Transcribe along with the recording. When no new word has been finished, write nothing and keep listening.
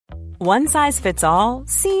One size fits all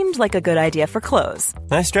seemed like a good idea for clothes.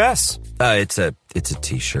 Nice dress. It's a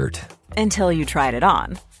t-shirt. Until you tried it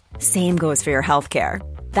on. Same goes for your healthcare.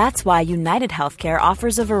 That's why United Healthcare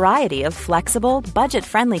offers a variety of flexible,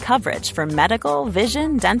 budget-friendly coverage for medical,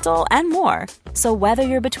 vision, dental, and more. So whether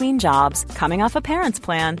you're between jobs, coming off a parent's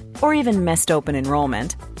plan, or even missed open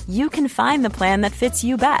enrollment, you can find the plan that fits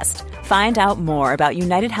you best. Find out more about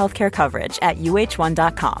United Healthcare coverage at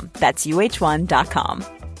uh1.com. That's uh1.com.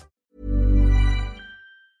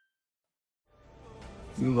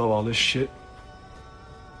 You love all this shit.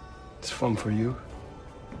 It's fun for you.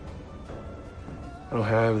 I don't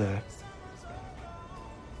have that.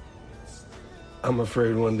 I'm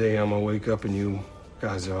afraid one day I'm gonna wake up and you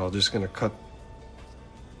guys are all just gonna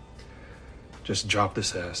just drop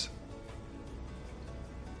this ass.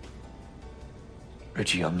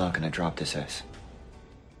 Richie, I'm not gonna drop this ass.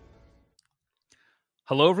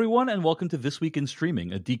 Hello, everyone, and welcome to This Week in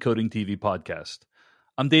Streaming, a Decoding TV podcast.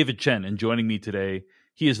 I'm David Chen, and joining me today,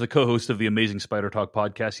 he is the co-host of the Amazing Spider Talk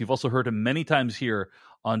podcast. You've also heard him many times here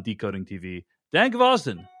on Decoding TV. Dan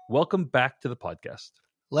Gvozden, welcome back to the podcast.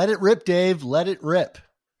 Let it rip, Dave. Let it rip.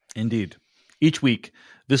 Indeed. Each week,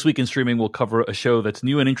 This Week in Streaming will cover a show that's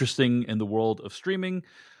new and interesting in the world of streaming.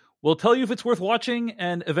 We'll tell you if it's worth watching,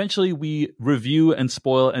 and eventually we review and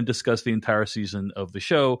spoil and discuss the entire season of the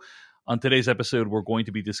show. On today's episode, we're going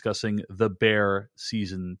to be discussing The Bear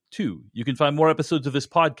Season 2. You can find more episodes of this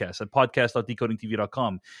podcast at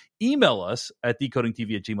podcast.decodingtv.com. Email us at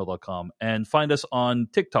decodingtv@gmail.com and find us on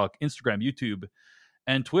TikTok, Instagram, YouTube,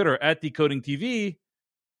 and Twitter at decodingtv.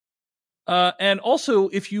 And also,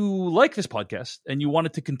 if you like this podcast and you want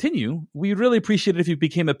it to continue, we'd really appreciate it if you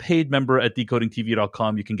became a paid member at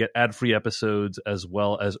decodingtv.com. You can get ad-free episodes as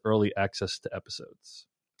well as early access to episodes.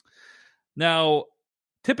 Now,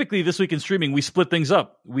 typically, This Week in Streaming, we split things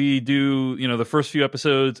up. We do, the first few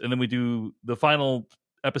episodes, and then we do the final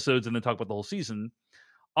episodes, and then talk about the whole season.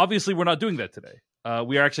 Obviously, we're not doing that today.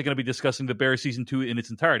 We are actually going to be discussing The Bear Season 2 in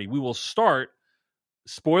its entirety. We will start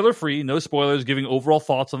spoiler-free, no spoilers, giving overall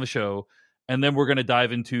thoughts on the show, and then we're going to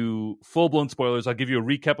dive into full-blown spoilers. I'll give you a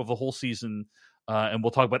recap of the whole season, and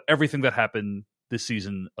we'll talk about everything that happened this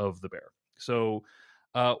season of The Bear. So,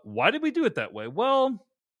 why did we do it that way? Well,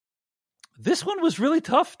 this one was really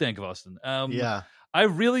tough, Dan Gvozden. Yeah. I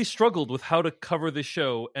really struggled with how to cover this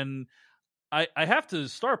show, and I have to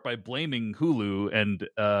start by blaming Hulu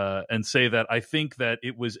and say that I think that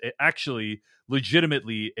it was actually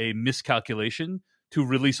legitimately a miscalculation to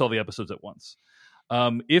release all the episodes at once.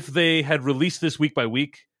 If they had released this week by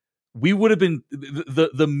week, we would have been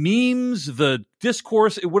the memes, the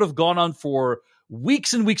discourse. It would have gone on for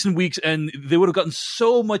weeks and weeks and weeks, and they would have gotten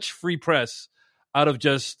so much free press out of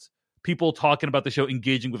just people talking about the show,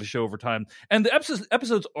 engaging with the show over time. And the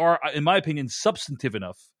episodes are, in my opinion, substantive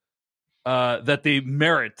enough that they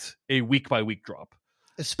merit a week-by-week drop.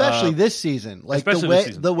 Especially this season. Like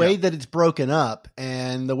the way that it's broken up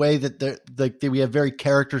and the way that we have very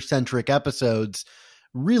character-centric episodes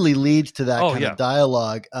really leads to that kind of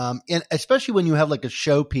dialogue. And especially when you have like a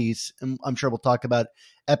showpiece, and I'm sure we'll talk about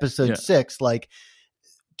episode 6, like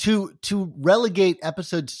to relegate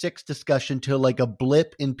episode 6 discussion to like a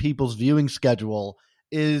blip in people's viewing schedule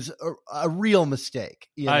is a real mistake.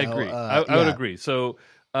 I agree. I would agree. So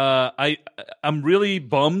I'm really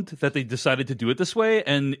bummed that they decided to do it this way,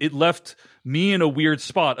 and it left me in a weird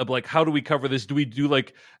spot of like, how do we cover this? Do we do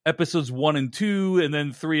like episodes 1 and 2 and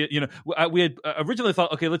then 3? We had originally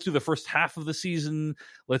thought, okay, let's do the first half of the season,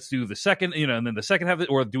 let's do the second, and then the second half,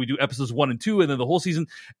 or do we do episodes 1 and 2 and then the whole season?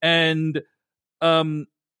 And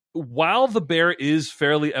while The Bear is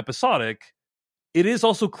fairly episodic, it is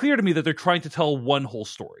also clear to me that they're trying to tell one whole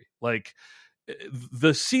story. Like,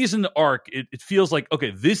 the season arc, it feels like,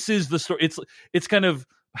 okay, this is the story. It's kind of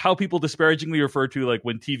how people disparagingly refer to like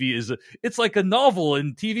when TV it's like a novel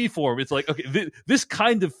in TV form. It's like, okay, this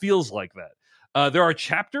kind of feels like that. There are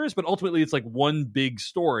chapters, but ultimately it's like one big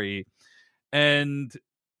story. And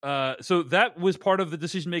so that was part of the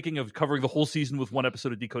decision making of covering the whole season with one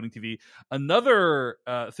episode of Decoding TV. Another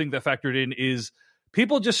thing that factored in is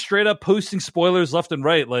people just straight up posting spoilers left and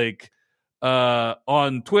right, like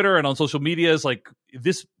on Twitter and on social media, is like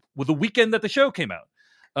this was the weekend that the show came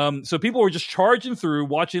out. So people were just charging through,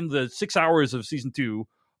 watching the 6 hours of season 2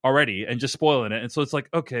 already and just spoiling it. And so it's like,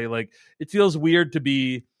 okay, like it feels weird to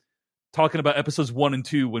be talking about episodes 1 and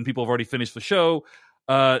 2 when people have already finished the show.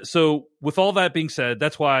 So with all that being said,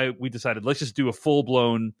 that's why we decided let's just do a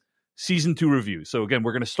full-blown season 2 review. So again,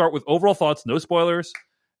 we're going to start with overall thoughts, no spoilers,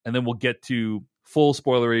 and then we'll get to full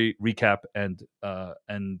spoilery recap and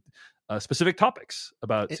specific topics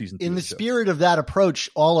about season 2. In the spirit of that approach,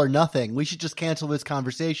 all or nothing, we should just cancel this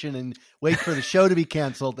conversation and wait for the show to be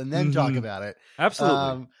canceled and then talk about it.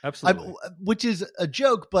 Absolutely. Absolutely. Which is a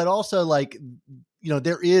joke, but also like,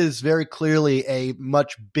 there is very clearly a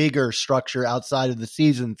much bigger structure outside of the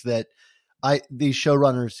seasons that these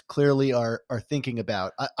showrunners clearly are thinking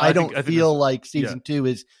about. I don't feel like season 2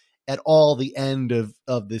 is at all the end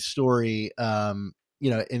of this story, in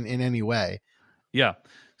any way. Yeah.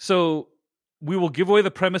 So we will give away the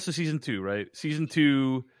premise of season 2, right? Season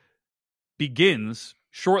 2 begins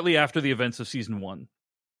shortly after the events of season 1.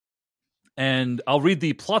 And I'll read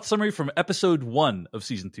the plot summary from episode 1 of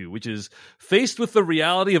season 2, which is, faced with the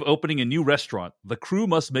reality of opening a new restaurant, the crew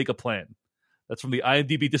must make a plan. That's from the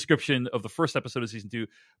IMDb description of the first episode of season 2.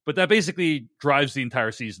 But that basically drives the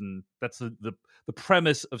entire season. That's the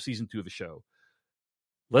premise of season 2 of the show.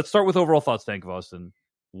 Let's start with overall thoughts, Dank of Austin.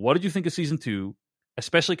 What did you think of season 2?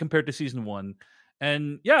 Especially compared to season 1,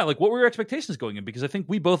 and what were your expectations going in? Because I think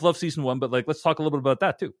we both love season 1, but let's talk a little bit about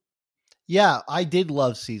that too. Yeah, I did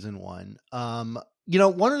love season 1.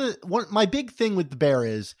 My big thing with The Bear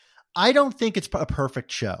is I don't think it's a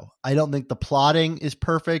perfect show. I don't think the plotting is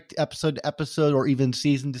perfect episode to episode or even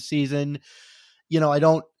season to season. I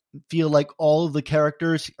don't feel like all of the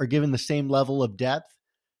characters are given the same level of depth,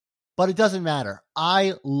 but it doesn't matter.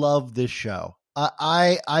 I love this show.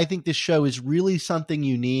 I think this show is really something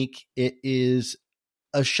unique. It is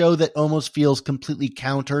a show that almost feels completely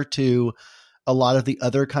counter to a lot of the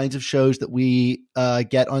other kinds of shows that we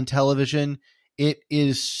get on television. It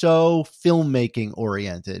is so filmmaking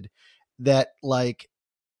oriented that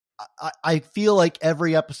I feel like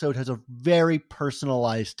every episode has a very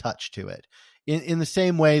personalized touch to it in the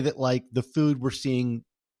same way that the food we're seeing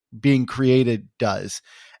being created does.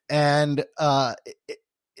 And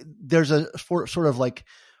there's a sort of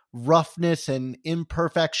roughness and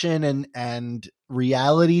imperfection and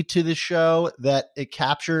reality to the show that it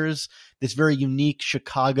captures this very unique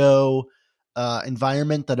Chicago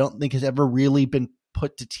environment that I don't think has ever really been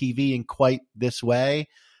put to TV in quite this way.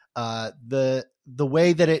 The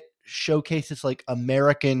way that it showcases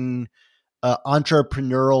American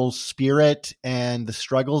entrepreneurial spirit and the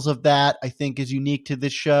struggles of that, I think is unique to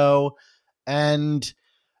this show. And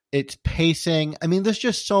its pacing. I mean, there's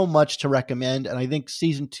just so much to recommend. And I think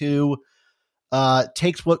season 2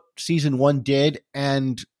 takes what season 1 did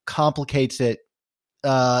and complicates it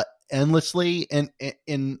endlessly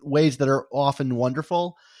in ways that are often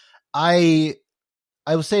wonderful. I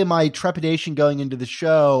will say my trepidation going into the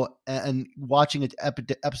show and watching it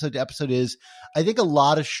episode to episode is I think a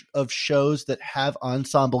lot of shows that have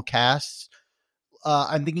ensemble casts,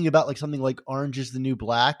 I'm thinking about something like Orange is the New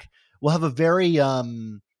Black, will have a very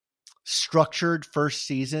structured first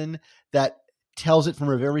season that tells it from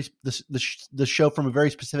the show from a very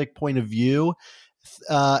specific point of view,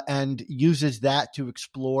 and uses that to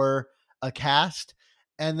explore a cast,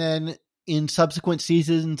 and then in subsequent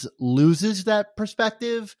seasons loses that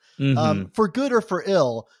perspective, for good or for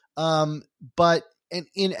ill, but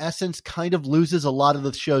in essence kind of loses a lot of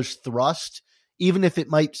the show's thrust, even if it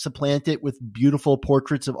might supplant it with beautiful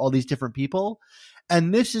portraits of all these different people.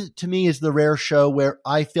 And this is, to me, is the rare show where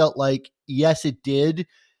I felt like, yes, it did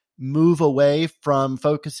move away from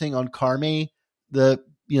focusing on Carmy, the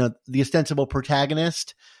ostensible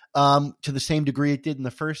protagonist, to the same degree it did in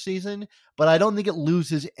the first season. But I don't think it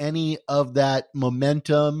loses any of that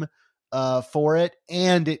momentum for it.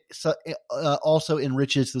 And it also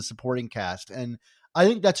enriches the supporting cast. And I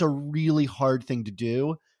think that's a really hard thing to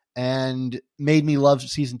do, and made me love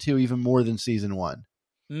season 2 even more than season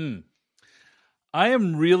 1. I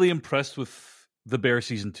am really impressed with The Bear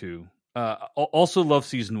season 2. Also love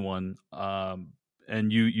season 1.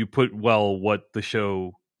 And you put what the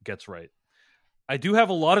show gets right. I do have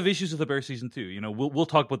a lot of issues with The Bear season 2. We'll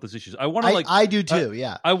talk about those issues. I do too.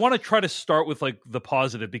 Yeah. I want to try to start with the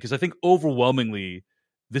positive, because I think overwhelmingly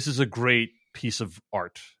this is a great piece of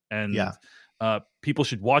art, and people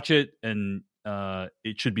should watch it, and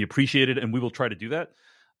it should be appreciated, and we will try to do that.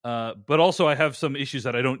 But also I have some issues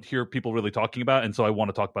that I don't hear people really talking about, and so I want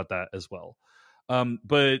to talk about that as well.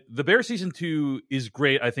 But The Bear season 2 is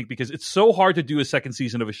great, I think, because it's so hard to do a second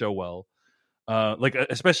season of a show well.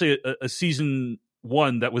 Especially a season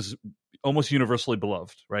 1 that was almost universally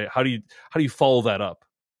beloved, right? How do you follow that up?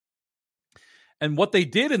 And what they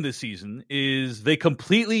did in this season is they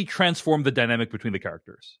completely transformed the dynamic between the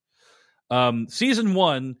characters. Season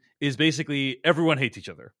 1 is basically everyone hates each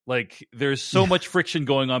other. There's so much friction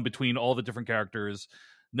going on between all the different characters.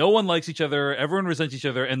 No one likes each other. Everyone resents each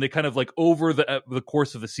other. And they kind of over the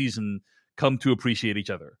course of the season come to appreciate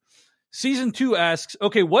each other. Season 2 asks,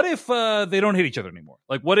 okay, what if they don't hate each other anymore?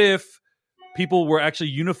 Like, what if people were actually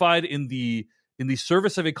unified in the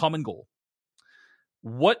service of a common goal?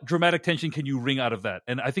 What dramatic tension can you wring out of that?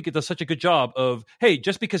 And I think it does such a good job of, hey,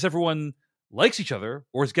 just because everyone likes each other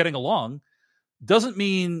or is getting along doesn't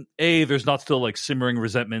mean, A, there's not still like simmering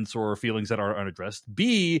resentments or feelings that are unaddressed.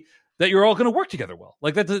 B, that you're all going to work together well.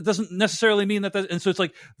 Like that doesn't necessarily mean that. And so it's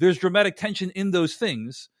like there's dramatic tension in those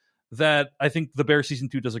things that I think The Bear Season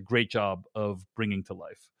 2 does a great job of bringing to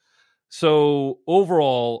life. So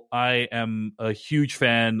overall, I am a huge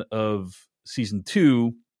fan of Season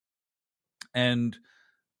 2, and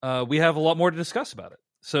we have a lot more to discuss about it.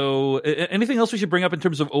 So anything else we should bring up in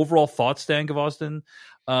terms of overall thoughts, Dan Gvozden?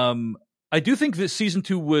 I do think that Season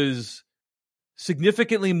 2 was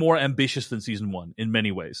significantly more ambitious than Season 1 in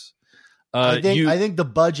many ways. I think the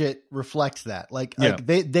budget reflects that. Like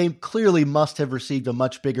they clearly must have received a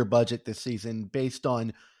much bigger budget this season based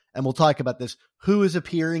on, and we'll talk about this, who is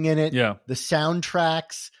appearing in it, the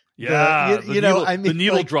soundtracks. Yeah, the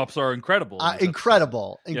needle drops are incredible.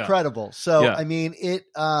 Incredible. So I mean, it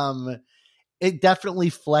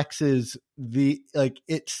definitely flexes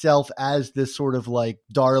itself as this sort of like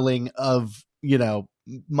darling of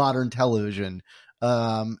modern television.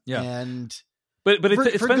 But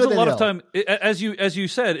it spends a lot of time, as you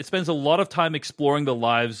said, it spends a lot of time exploring the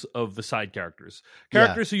lives of the side characters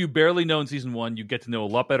who you barely know in Season 1. You get to know a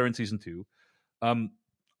lot better in Season 2.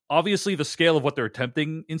 Obviously, the scale of what they're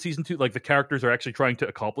attempting in Season 2, like the characters are actually trying to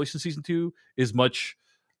accomplish in Season 2, is much,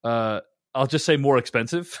 I'll just say, more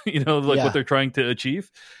expensive. What they're trying to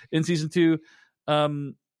achieve in Season 2.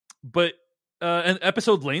 And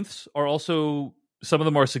episode lengths are also, some of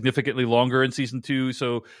them are significantly longer in Season 2.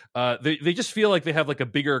 So they just feel like they have like a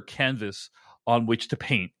bigger canvas on which to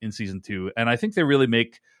paint in Season 2. And I think they really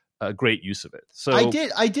make great use of it. So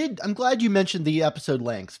I did. I'm glad you mentioned the episode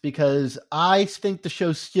lengths because I think the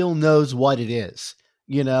show still knows what it is.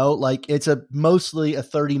 Like it's mostly a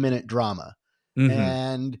 30-minute drama. Mm-hmm.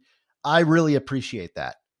 And I really appreciate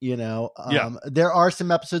that. There are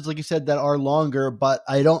some episodes, like you said, that are longer, but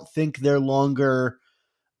I don't think they're longer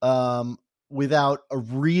without a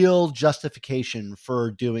real justification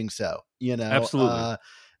for doing so. Absolutely.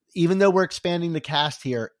 Even though we're expanding the cast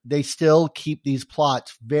here, they still keep these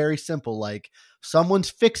plots very simple. Like someone's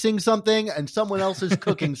fixing something and someone else is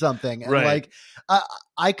cooking something. And right.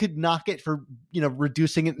 I could knock it for,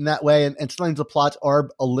 reducing it in that way. And sometimes the plots are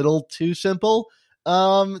a little too simple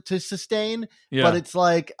to sustain, but it's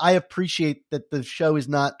like, I appreciate that the show is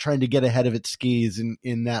not trying to get ahead of its skis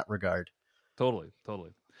in that regard. Totally.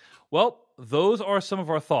 Well, those are some of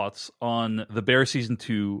our thoughts on The Bear Season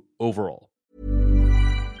 2 overall.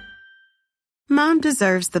 Mom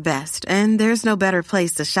deserves the best, and there's no better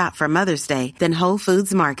place to shop for Mother's Day than Whole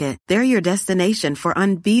Foods Market. They're your destination for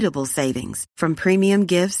unbeatable savings, from premium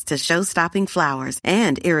gifts to show-stopping flowers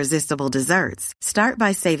and irresistible desserts. Start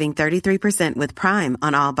by saving 33% with Prime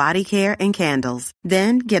on all body care and candles.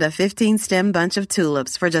 Then get a 15-stem bunch of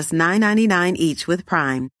tulips for just $9.99 each with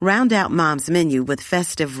Prime. Round out Mom's menu with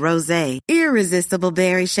festive rosé, irresistible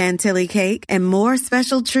berry chantilly cake, and more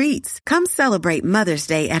special treats. Come celebrate Mother's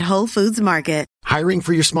Day at Whole Foods Market. Hiring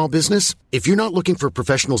for your small business? If you're not looking for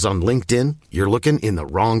professionals on LinkedIn, you're looking in the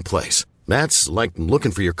wrong place. That's like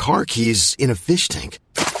looking for your car keys in a fish tank.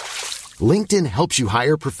 LinkedIn helps you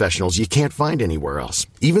hire professionals you can't find anywhere else,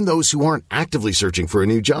 even those who aren't actively searching for a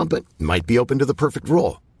new job but might be open to the perfect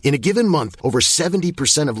role. In a given month, over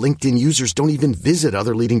 70% of LinkedIn users don't even visit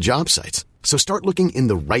other leading job sites. So start looking in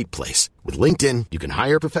the right place. With LinkedIn, you can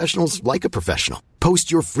hire professionals like a professional.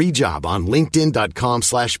 Post your free job on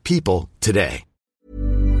linkedin.com/people today.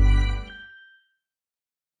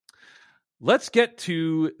 Let's get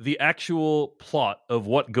to the actual plot of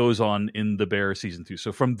what goes on in The Bear Season 2.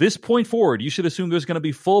 So from this point forward, you should assume there's going to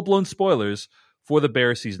be full-blown spoilers for The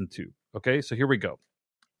Bear Season 2. Okay, so here we go.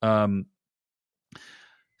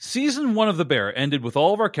 Season 1 of The Bear ended with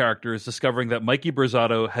all of our characters discovering that Mikey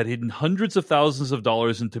Borzato had hidden hundreds of thousands of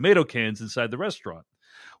dollars in tomato cans inside the restaurant.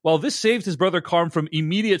 While this saved his brother Carm from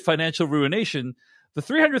immediate financial ruination, the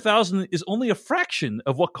 $300,000 is only a fraction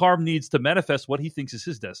of what Carm needs to manifest what he thinks is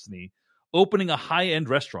his destiny, opening a high-end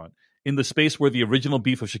restaurant in the space where the original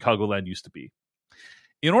Beef of Chicagoland used to be.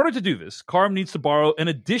 In order to do this, Carm needs to borrow an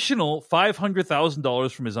additional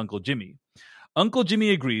 $500,000 from his Uncle Jimmy. Uncle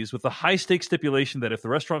Jimmy agrees with the high-stakes stipulation that if the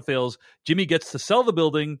restaurant fails, Jimmy gets to sell the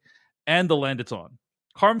building and the land it's on.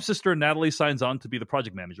 Carm's sister Natalie signs on to be the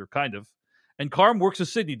project manager, kind of, and Carm works with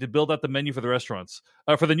Sydney to build out the menu for the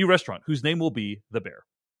new restaurant, whose name will be The Bear.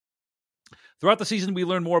 Throughout the season, we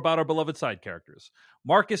learn more about our beloved side characters.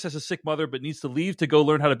 Marcus has a sick mother but needs to leave to go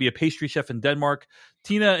learn how to be a pastry chef in Denmark.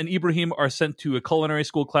 Tina and Ibrahim are sent to a culinary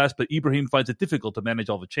school class, but Ibrahim finds it difficult to manage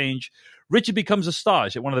all the change. Richie becomes a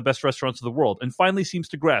stage at one of the best restaurants in the world and finally seems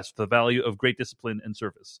to grasp the value of great discipline and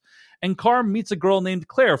service. And Carm meets a girl named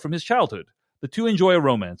Claire from his childhood. The two enjoy a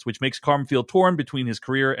romance, which makes Carm feel torn between his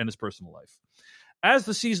career and his personal life. As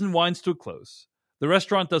the season winds to a close, the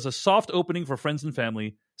restaurant does a soft opening for friends and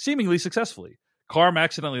family, seemingly successfully. Carm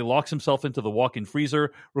accidentally locks himself into the walk-in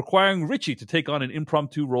freezer, requiring Richie to take on an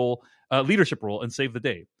impromptu leadership role and save the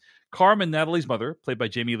day. Carm and Natalie's mother, played by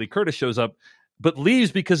Jamie Lee Curtis, shows up, but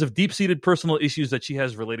leaves because of deep-seated personal issues that she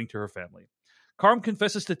has relating to her family. Carm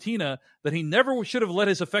confesses to Tina that he never should have let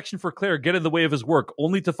his affection for Claire get in the way of his work,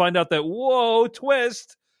 only to find out that, whoa,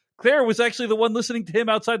 twist, Claire was actually the one listening to him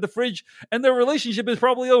outside the fridge, and their relationship is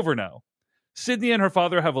probably over now. Sydney and her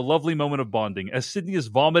father have a lovely moment of bonding as Sydney is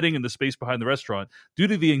vomiting in the space behind the restaurant due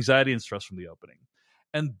to the anxiety and stress from the opening.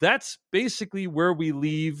 And that's basically where we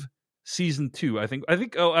leave season 2. I think.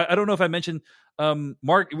 Oh, I don't know if I mentioned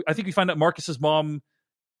Mark. I think we find out Marcus's mom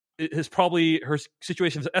has probably, her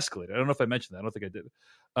situation has escalated. I don't know if I mentioned that. I don't think I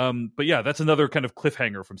did. But yeah, that's another kind of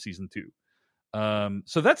cliffhanger from season 2.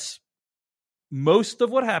 So that's most of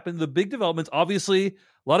what happened. The big developments, obviously,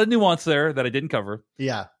 a lot of nuance there that I didn't cover.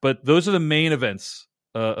 Yeah. But those are the main events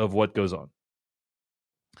of what goes on.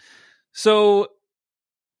 So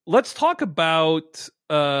let's talk about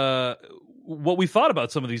what we thought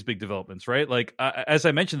about some of these big developments, right? Like, as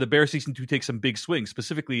I mentioned, The Bear season 2 takes some big swings.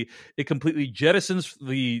 Specifically, it completely jettisons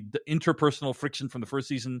the interpersonal friction from the first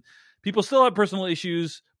season. People still have personal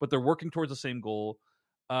issues, but they're working towards the same goal.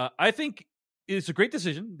 I think it's a great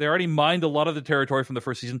decision. They already mined a lot of the territory from the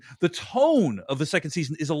first season. The tone of the second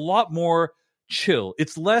season is a lot more chill.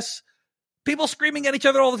 It's less people screaming at each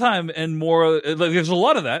other all the time and more like, there's a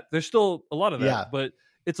lot of that. There's still a lot of that, yeah. But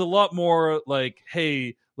it's a lot more like,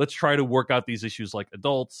 hey, let's try to work out these issues like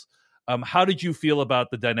adults. How did you feel about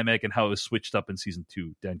the dynamic and how it was switched up in season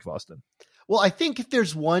 2, Dan Kvoston? Well, I think if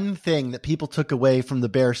there's one thing that people took away from The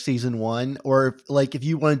Bear season 1, or if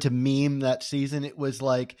you wanted to meme that season, it was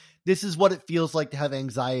like, this is what it feels like to have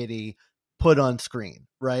anxiety put on screen,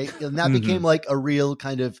 right? And that became like a real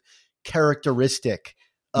kind of characteristic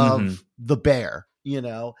of the Bear, you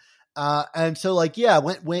know? And so like, yeah,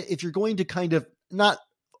 when if you're going to kind of not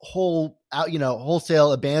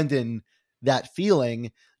wholesale abandon that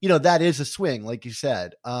feeling, you know, that is a swing, like you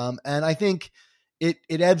said. And I think it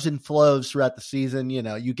ebbs and flows throughout the season. You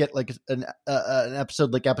know, you get like an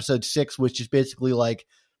episode like episode 6, which is basically like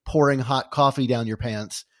pouring hot coffee down your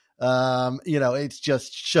pants. You know, it's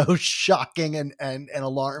just so shocking and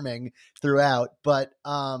alarming throughout. But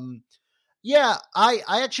yeah, I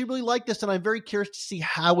actually really like this, and I'm very curious to see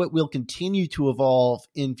how it will continue to evolve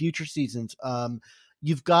in future seasons.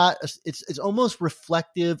 You've got it's almost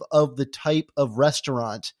reflective of the type of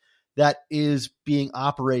restaurant that is being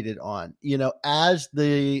operated on, you know, as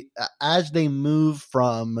they move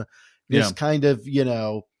from this kind of, you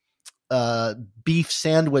know, beef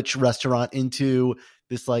sandwich restaurant into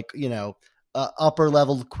this, like, you know, upper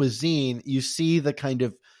level cuisine. You see the kind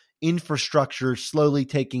of infrastructure slowly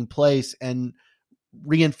taking place and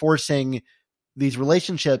reinforcing these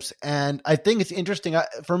relationships. And I think it's interesting.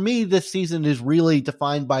 For me, this season is really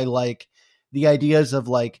defined by like the ideas of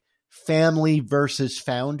like family versus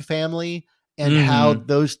found family and how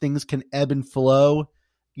those things can ebb and flow,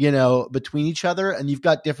 you know, between each other. And you've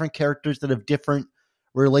got different characters that have different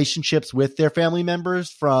relationships with their family members,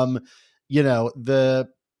 from, you know, the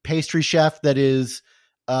pastry chef that is,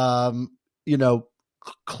 you know,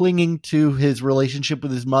 clinging to his relationship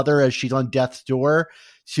with his mother as she's on death's door,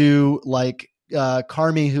 to like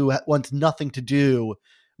Carmy, who wants nothing to do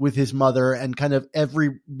with his mother, and kind of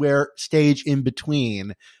everywhere stage in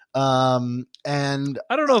between. And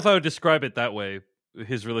I don't know if I would describe it that way,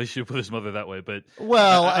 his relationship with his mother that way, but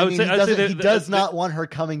well, I mean, he does not want her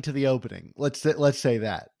coming to the opening. Let's say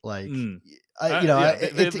that, like, you know,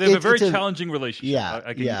 they have a very challenging relationship. Yeah,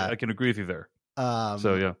 I can agree with you there.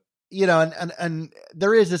 So yeah. You know, and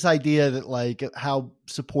there is this idea that like how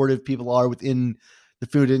supportive people are within the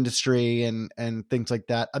food industry and things like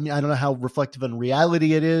that. I mean, I don't know how reflective on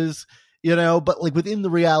reality it is, you know, but like within the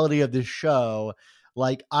reality of this show,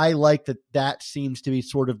 like I like that seems to be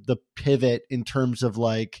sort of the pivot in terms of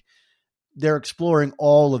like they're exploring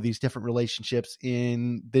all of these different relationships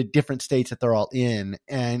in the different states that they're all in.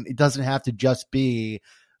 And it doesn't have to just be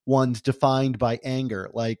one's defined by anger.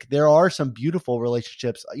 Like there are some beautiful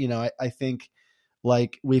relationships. You know, I think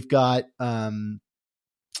like we've got,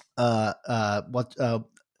 what's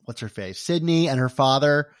her face? Sydney and her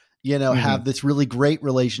father, have this really great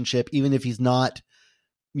relationship, even if he's not,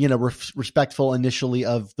 respectful initially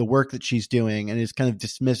of the work that she's doing and is kind of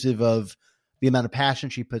dismissive of the amount of passion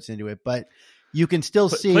she puts into it. But you can still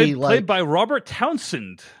see played by Robert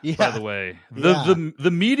Townsend, by the way,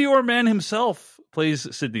 the Meteor Man himself plays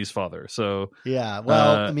Sydney's father. So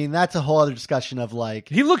that's a whole other discussion of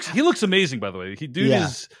he looks amazing, by the way.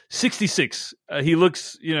 Is 66. He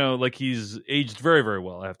looks, like he's aged very, very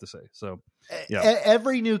well, I have to say. So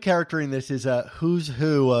every new character in this is a who's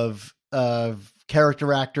who of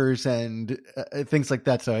character actors and things like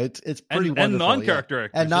that. So it's pretty wonderful. And non-character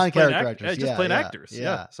actors. And non-character actors. Just plain actors.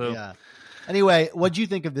 Anyway, what do you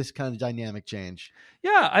think of this kind of dynamic change?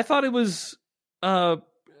 Yeah, I thought it was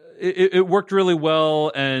it worked really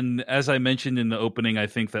well. And as I mentioned in the opening, I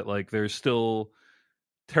think that there's still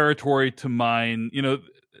territory to mine.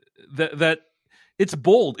 That it's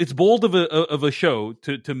bold. It's bold of a show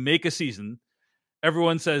to make a season.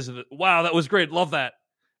 Everyone says, "Wow, that was great. Love that."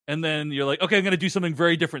 And then you're like, okay, I'm going to do something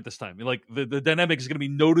very different this time. The dynamic is going to be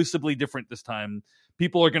noticeably different this time.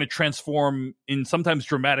 People are going to transform in sometimes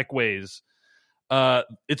dramatic ways.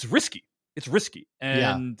 It's risky.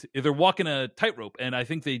 And they're walking a tightrope. And I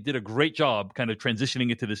think they did a great job kind of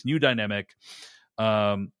transitioning it to this new dynamic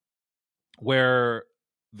where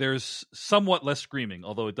there's somewhat less screaming,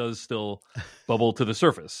 although it does still bubble to the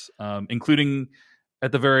surface, including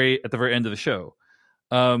at the very end of the show.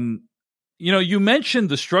 You mentioned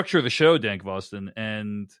the structure of the show, Dan Kvoston,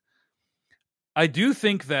 and I do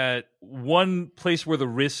think that one place where the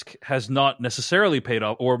risk has not necessarily paid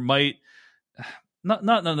off, or might not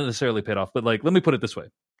necessarily paid off, but let me put it this way.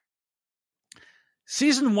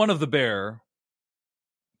 Season 1 of The Bear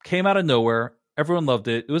came out of nowhere. Everyone loved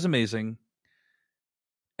it. It was amazing.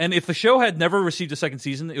 And if the show had never received a second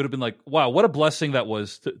season, it would have been like, wow, what a blessing that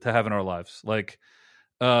was to have in our lives.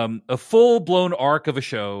 A full-blown arc of a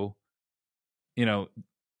show,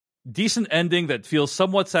 decent ending that feels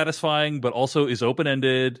somewhat satisfying, but also is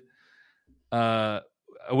open-ended. I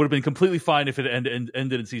would have been completely fine if it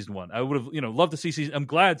ended in season 1. I would have, loved to see season. I'm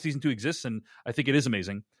glad season 2 exists, and I think it is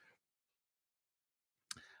amazing.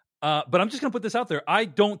 But I'm just going to put this out there. I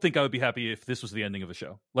don't think I would be happy if this was the ending of the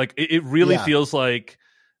show. It really feels like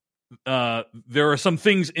there are some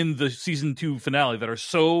things in the season 2 finale that are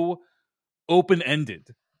so open-ended.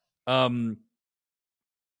 One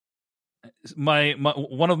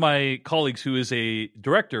of my colleagues who is a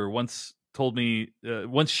director once told me,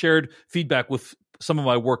 once shared feedback with some of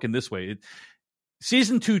my work in this way.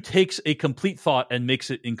 Season 2 takes a complete thought and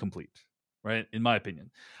makes it incomplete, right? In my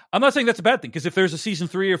opinion. I'm not saying that's a bad thing, because if there's a season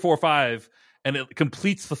 3 or 4 or 5 and it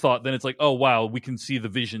completes the thought, then it's like, oh, wow, we can see the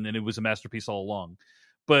vision and it was a masterpiece all along.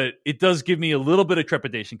 But it does give me a little bit of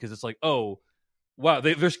trepidation, because it's like, oh, wow,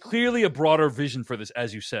 there's clearly a broader vision for this,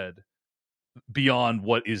 as you said, beyond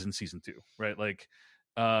what is in season 2, right?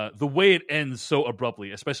 The way it ends so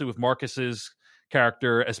abruptly, especially with Marcus's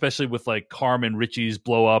character, especially with Carm and Richie's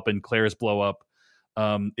blow up and Claire's blow up,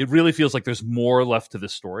 it really feels like there's more left to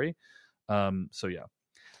this story. I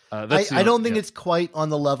don't think it's quite on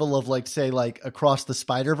the level of say Across the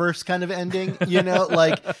Spider-Verse kind of ending,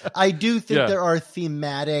 I do think there are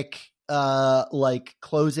thematic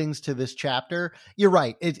closings to this chapter. You're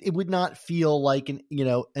right. It would not feel like an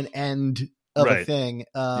end of a thing.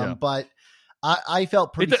 But I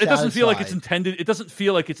felt pretty satisfied. It doesn't feel like it's intended. It doesn't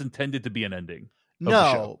feel like it's intended to be an ending.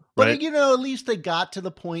 No, but at least they got to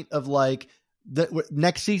the point of the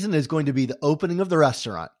next season is going to be the opening of the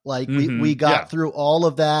restaurant. We got through all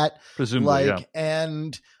of that, presumably,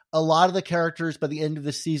 and a lot of the characters by the end of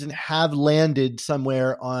the season have landed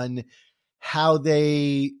somewhere on how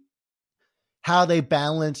they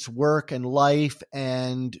balance work and life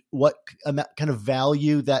and what kind of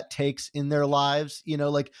value that takes in their lives.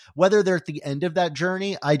 Whether they're at the end of that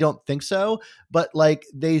journey, I don't think so, but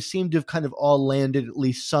they seem to have kind of all landed at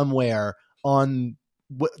least somewhere on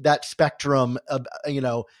that spectrum of, in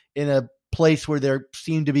a place where they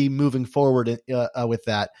seem to be moving forward with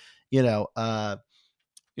that,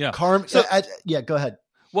 Carm. Go ahead.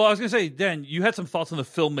 Well, I was going to say, Dan, you had some thoughts on the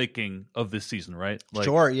filmmaking of this season, right?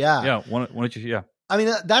 Sure. Yeah. Yeah. Why don't you? Yeah. I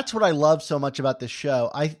mean, that's what I love so much about this show.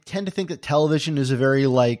 I tend to think that television is a very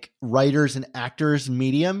writers and actors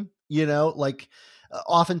medium,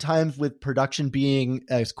 oftentimes with production being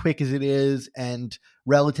as quick as it is and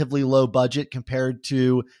relatively low budget compared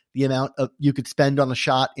to the amount of you could spend on a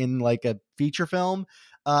shot in a feature film.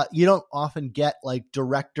 You don't often get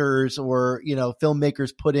directors or,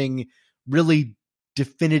 filmmakers putting really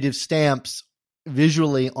definitive stamps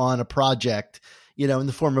visually on a project, in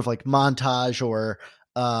the form of montage or,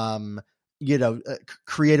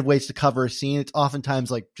 creative ways to cover a scene. It's oftentimes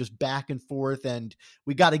like just back and forth, and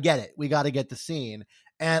we got to get it. We got to get the scene.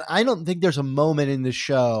 And I don't think there's a moment in the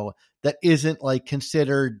show that isn't like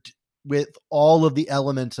considered with all of the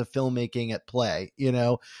elements of filmmaking at play.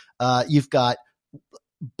 You've got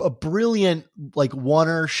a brilliant like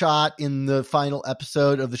oneer shot in the final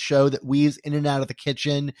episode of the show that weaves in and out of the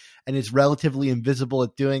kitchen and is relatively invisible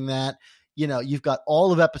at doing that. You've got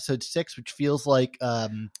all of episode 6, which feels like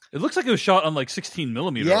it looks like it was shot on like 16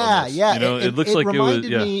 millimeter. Yeah, almost. yeah. It looks like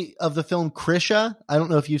reminded it was. me of the film Krisha. I don't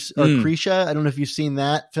know if Krisha. I don't know if you've seen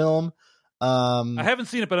that film. I haven't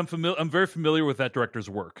seen it, but I'm very familiar with that director's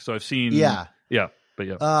work. So I've seen.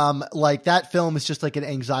 But like that film is just like an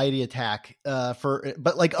anxiety attack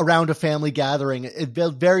but like around a family gathering. It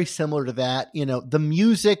felt very similar to that. The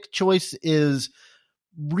music choice is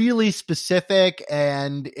really specific,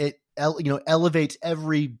 and it elevates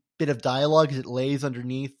every bit of dialogue as it lays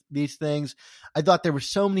underneath these things. I thought there were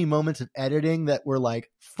so many moments of editing that were like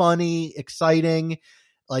funny, exciting,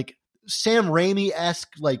 like Sam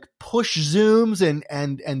Raimi-esque, like push zooms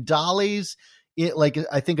and dollies. Like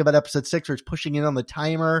I think about episode 6 where it's pushing in on the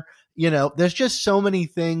timer. There's just so many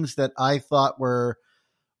things that I thought were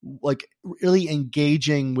like really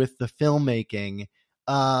engaging with the filmmaking.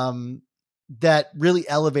 That really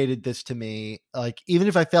elevated this to me. Like, even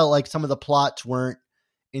if I felt like some of the plots weren't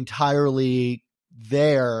entirely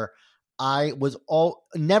there, I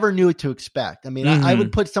never knew what to expect. I mean, I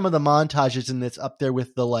would put some of the montages in this up there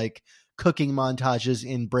with the like cooking montages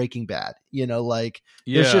in Breaking Bad. There's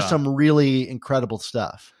just some really incredible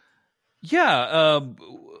stuff. Yeah.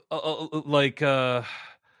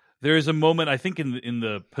 There is a moment, I think, in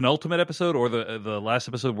the penultimate episode or the last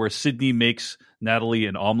episode where Sydney makes Natalie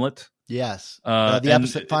an omelet. Yes.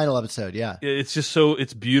 The final episode. Yeah. It's just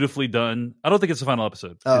it's beautifully done. I don't think it's the final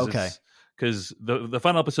episode. Oh, okay. Because the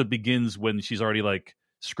final episode begins when she's already like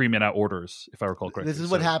screaming out orders, if I recall correctly. This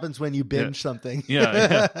is what happens when you binge something.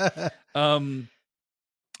 Yeah.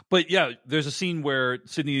 But yeah, there's a scene where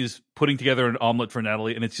Sydney is putting together an omelet for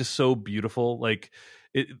Natalie, and it's just so beautiful. Like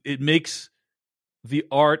it makes the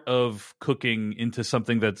art of cooking into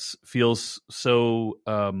something that feels so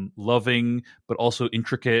loving, but also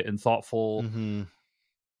intricate and thoughtful. Mm-hmm.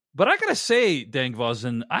 But I gotta say,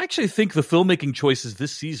 Dangvazen, I actually think the filmmaking choices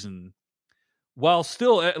this season, while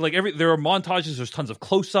still like there are montages, there's tons of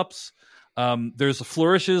close-ups. There's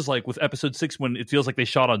flourishes like with episode 6 when it feels like they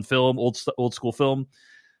shot on film, old school film.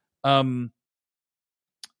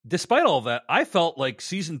 Despite all that, I felt like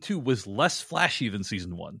season 2 was less flashy than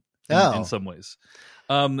season 1. In some ways.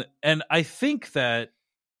 And I think that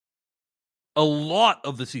a lot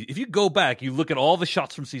of the season, if you go back, you look at all the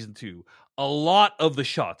shots from season 2, a lot of the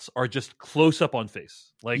shots are just close up on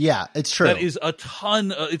face. Like, yeah, it's true. That is a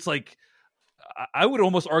ton. It's like, I would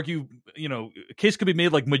almost argue, a case could be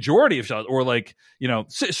made like majority of shots, or like,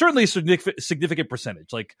 certainly a significant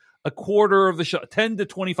percentage, like a quarter of the shot, 10 to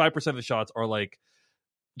 25% of the shots are like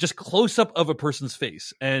just close up of a person's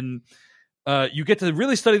face. And you get to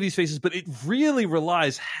really study these faces, but it really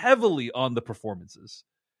relies heavily on the performances.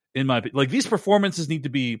 In my opinion, like these performances need to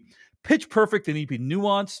be pitch perfect. They need to be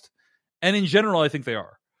nuanced, and in general, I think they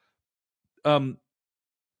are.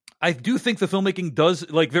 I do think the filmmaking does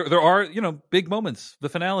like there are big moments. The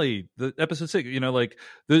finale, the episode 6, like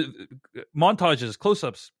the montages,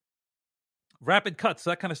 close-ups, rapid cuts,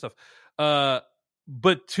 that kind of stuff.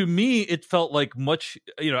 But to me, it felt like much.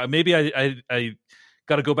 Maybe I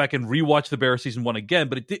got to go back and rewatch The Bear season 1 again,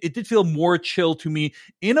 but it did feel more chill to me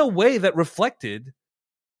in a way that reflected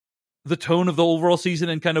the tone of the overall season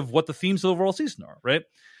and kind of what the themes of the overall season are, right?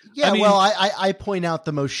 Yeah, I point out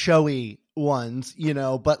the most showy ones,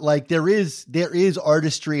 but like there is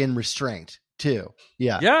artistry and restraint too.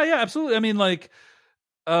 Yeah, absolutely. I mean, like,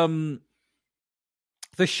 the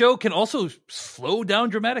show can also slow down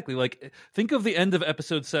dramatically. Like, think of the end of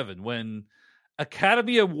episode 7 when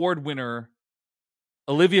Academy Award winner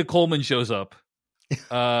Olivia Colman shows up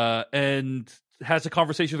and has a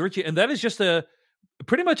conversation with Richie, and that is just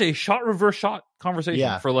pretty much a reverse shot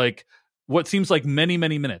conversation for like what seems like many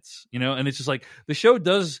minutes, and it's just like the show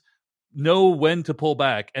does know when to pull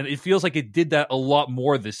back, and it feels like it did that a lot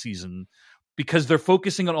more this season because they're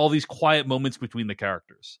focusing on all these quiet moments between the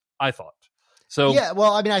characters, I thought. So yeah,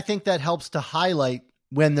 well, I mean, I think that helps to highlight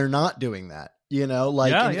when they're not doing that, in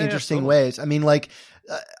interesting ways. I mean, like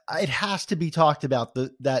it has to be talked about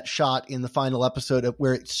that shot in the final episode of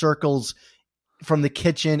where it circles from the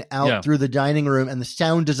kitchen out through the dining room, and the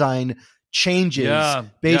sound design changes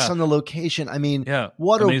based on the location. I mean,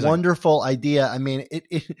 what amazing. A wonderful idea. I mean,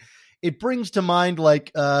 it brings to mind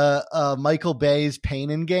like Michael Bay's Pain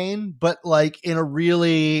and Gain, but like in a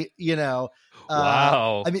really,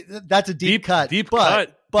 wow. I mean, that's a deep cut.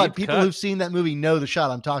 But people who've seen that movie know the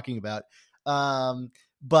shot I'm talking about.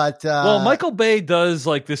 Well, Michael Bay does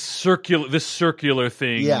like this circular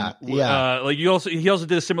thing. Yeah. Like he also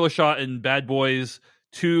did a similar shot in Bad Boys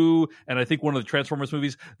 2, and I think one of the Transformers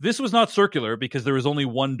movies. This was not circular because there was only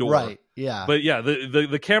one door. Right. Yeah. But yeah,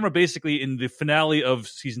 the camera basically in the finale of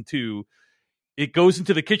season 2, it goes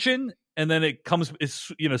into the kitchen and then it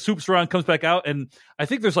swoops around, comes back out, and I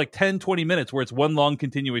think there's like 10-20 minutes where it's one long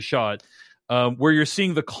continuous shot, where you're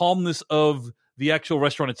seeing the calmness of the actual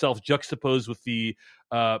restaurant itself juxtaposed with the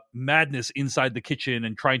madness inside the kitchen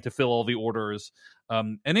and trying to fill all the orders.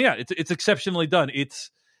 And yeah, it's exceptionally done.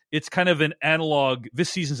 It's kind of an analog. This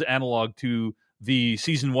season's analog to the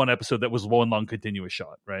season 1 episode that was one long continuous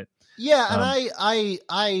shot, right? Yeah, and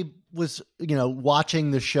I was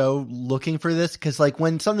watching the show looking for this because like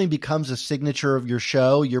when something becomes a signature of your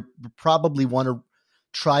show, you probably want to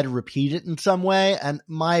try to repeat it in some way. And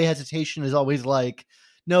my hesitation is always like,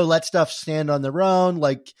 no, let stuff stand on their own.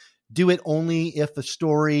 Like, do it only if the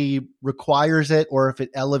story requires it or if it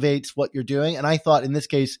elevates what you're doing. And I thought in this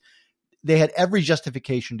case, they had every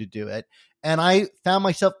justification to do it. And I found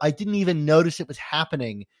myself, I didn't even notice it was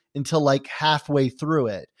happening until like halfway through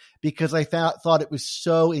it because I thought it was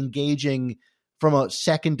so engaging from a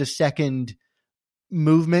second to second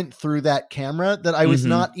movement through that camera that I was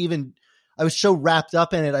not even, I was so wrapped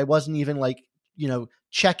up in it. I wasn't even like,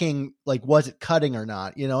 checking like, was it cutting or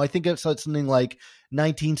not? I think it's something like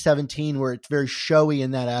 1917 where it's very showy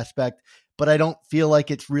in that aspect, but I don't feel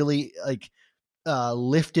like it's really like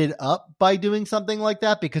lifted up by doing something like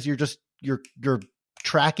that because you're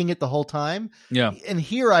tracking it the whole time. Yeah. And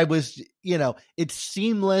here I was, it's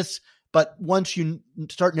seamless, but once you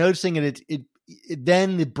start noticing it,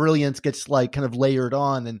 then the brilliance gets like kind of layered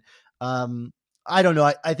on. And I don't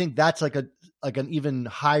know. I think that's like an even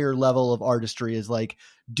higher level of artistry is like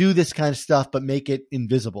do this kind of stuff, but make it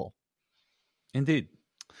invisible. Indeed.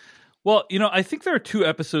 Well, I think there are 2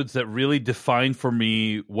 episodes that really define for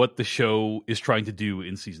me what the show is trying to do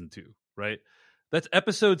in season 2, right? That's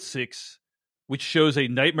episode 6, which shows a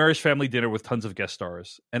nightmarish family dinner with tons of guest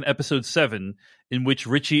stars, and episode 7, in which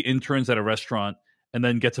Richie interns at a restaurant and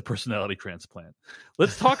then gets a personality transplant.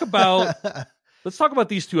 Let's talk about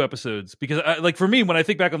these 2 episodes because for me, when I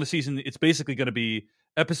think back on the season, it's basically going to be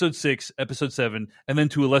episode 6, episode 7, and then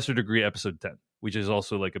to a lesser degree, episode 10, which is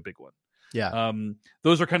also like a big one. Yeah.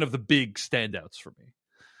 Those are kind of the big standouts for me.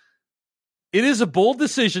 It is a bold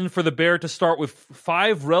decision for the Bear to start with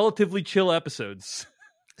 5 relatively chill episodes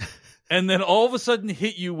and then all of a sudden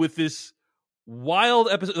hit you with this wild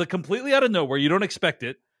episode, like completely out of nowhere. You don't expect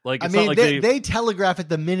it. Like, it's not like they telegraph it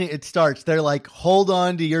the minute it starts. They're like, hold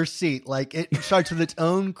on to your seat. Like it starts with its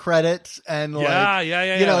own credits and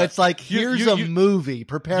it's like, here's a movie.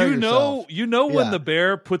 Prepare yourself. When the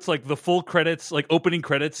Bear puts like the full credits, like opening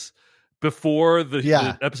credits before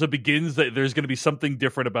the episode begins, that there's going to be something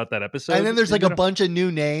different about that episode. And then there's like a bunch of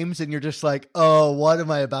new names and you're just like, oh, what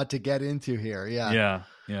am I about to get into here? Yeah.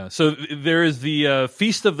 Yeah. So there is the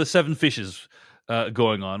Feast of the 7 Fishes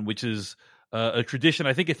going on, which is a tradition.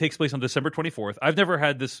 I think it takes place on December 24th. I've never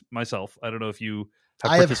had this myself. I don't know if you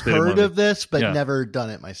have participated. I have heard of this, but never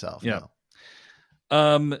done it myself. Yeah.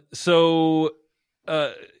 No. So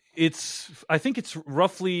I think it's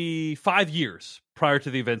roughly 5 years prior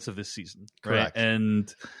to the events of this season. Correct. Right?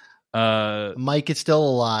 And Mike is still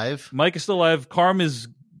alive. Carm is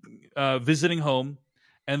visiting home,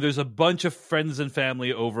 and there's a bunch of friends and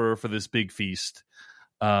family over for this big feast.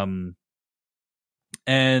 And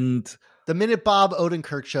the minute Bob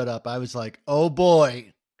Odenkirk showed up, I was like, oh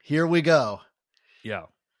boy, here we go. Yeah.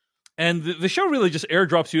 And the show really just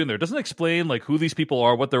airdrops you in there. It doesn't explain like who these people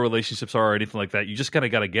are, what their relationships are, or anything like that. You just kind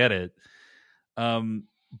of got to get it.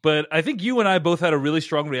 But I think you and I both had a really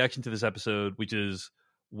strong reaction to this episode, which is,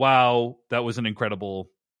 wow, that was an incredible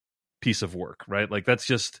piece of work, right? Like that's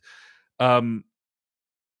just,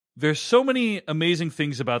 there's so many amazing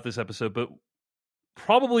things about this episode, but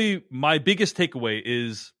probably my biggest takeaway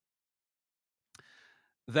is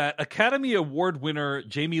that Academy Award winner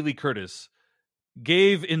Jamie Lee Curtis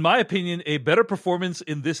gave, in my opinion, a better performance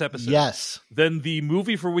in this episode than the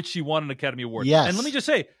movie for which she won an Academy Award. Yes. And let me just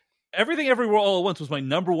say, Everything Everywhere All at Once was my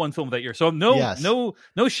number 1 film that year. So no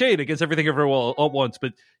shade against Everything Everywhere All at Once,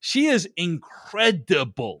 but she is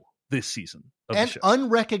incredible this season of and the show.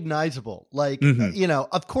 Unrecognizable. Like,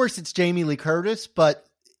 of course it's Jamie Lee Curtis, but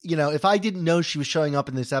if I didn't know she was showing up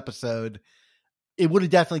in this episode, it would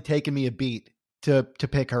have definitely taken me a beat to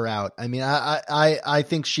pick her out. I mean, I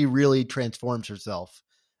think she really transforms herself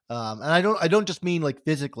And I don't just mean like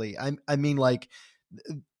physically. I mean like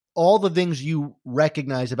all the things you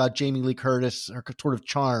recognize about Jamie Lee Curtis, her sort of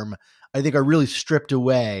charm, I think are really stripped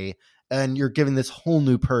away, and you're given this whole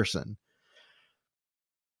new person.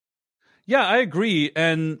 Yeah, I agree.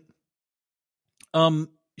 And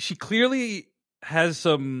she clearly has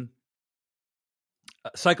some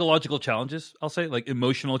psychological challenges, I'll say, like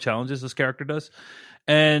emotional challenges this character does.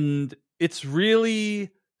 And it's really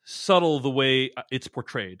subtle the way it's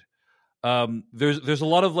portrayed. There's a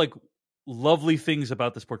lot of like lovely things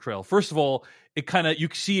about this portrayal. First of all, you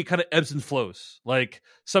see it kind of ebbs and flows. Like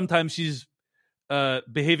sometimes she's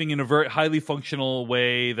behaving in a very highly functional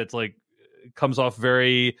way that's like comes off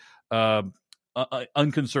very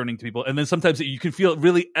unconcerning to people, and then sometimes you can feel it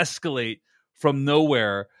really escalate from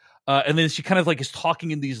nowhere, and then she kind of like is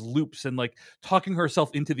talking in these loops and like talking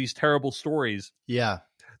herself into these terrible stories,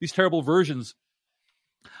 these terrible versions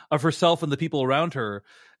of herself and the people around her.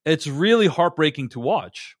 It's really heartbreaking to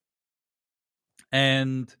watch,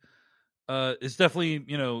 and it's definitely,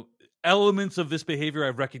 you know, elements of this behavior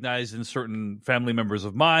I've recognized in certain family members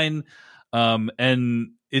of mine,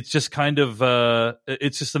 and it's just kind of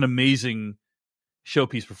it's just an amazing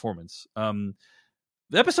showpiece performance. The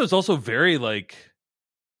episode's also very like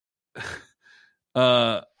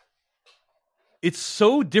it's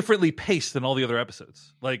so differently paced than all the other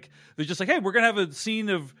episodes. Like they're just like, hey, we're gonna have a scene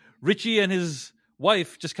of Richie and his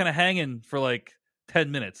wife just kind of hanging for like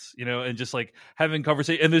 10 minutes, you know, and just like having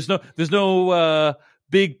conversation, and there's no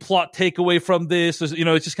big plot takeaway from this. There's, you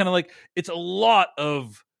know, it's just kind of like, it's a lot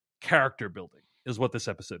of character building is what this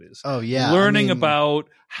episode is. Oh yeah. Learning about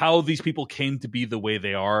how these people came to be the way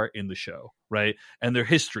they are in the show, right? And their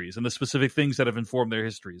histories and the specific things that have informed their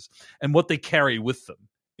histories and what they carry with them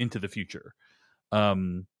into the future.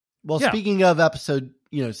 Speaking of episode,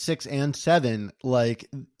 6 and 7, like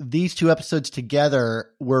these two episodes together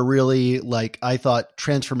were really like, I thought,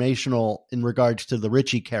 transformational in regards to the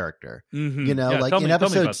Richie character. Mm-hmm. In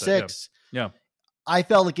episode 6, yeah, I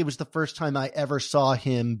felt like it was the first time I ever saw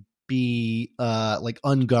him be like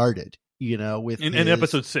unguarded, with in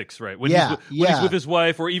episode 6, right? When he's with his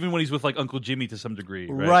wife, or even when he's with like Uncle Jimmy to some degree,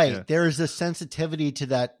 right? Yeah. There is a sensitivity to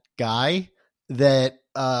that guy that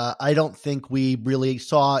I don't think we really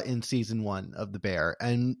saw in season 1 of The Bear.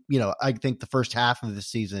 And, I think the first half of the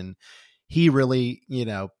season, he really,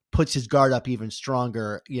 puts his guard up even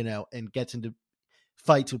stronger, and gets into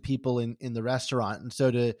fights with people in the restaurant. And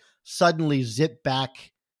so to suddenly zip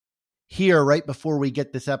back here right before we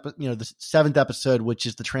get this the 7th episode, which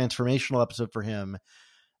is the transformational episode for him,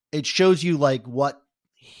 it shows you like what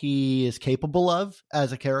he is capable of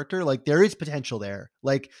as a character. Like there is potential there.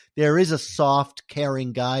 Like there is a soft,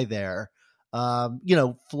 caring guy there.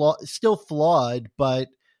 Still flawed, but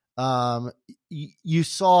you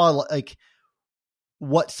saw like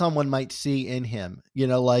what someone might see in him,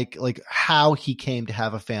 like how he came to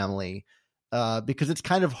have a family, because it's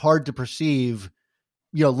kind of hard to perceive,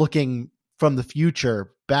 looking from the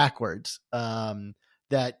future backwards,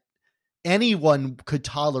 that anyone could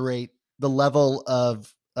tolerate the level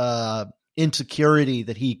of insecurity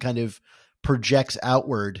that he kind of projects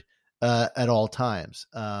outward at all times.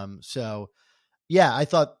 So yeah, I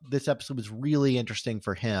thought this episode was really interesting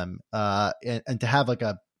for him, and to have like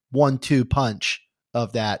a 1-2 punch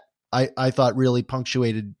of that, I thought really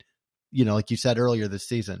punctuated, like you said earlier this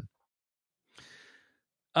season.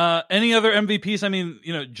 Any other MVPs? I mean,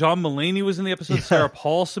 John Mulaney was in the episode. Yeah. Sarah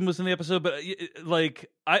Paulson was in the episode, but like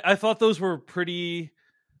I thought those were pretty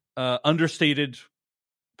understated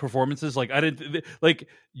performances. Like I didn't like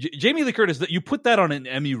Jamie Lee Curtis, that you put that on an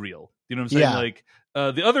Emmy reel. You know what I'm saying? Yeah. Like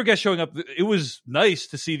the other guests showing up, it was nice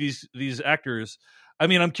to see these actors. I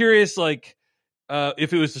mean, I'm curious, like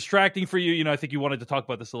if it was distracting for you. I think you wanted to talk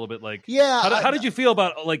about this a little bit. Like, yeah, how did you feel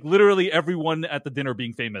about like literally everyone at the dinner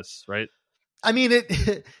being famous? Right. I mean,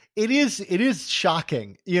 it is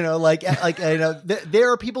shocking,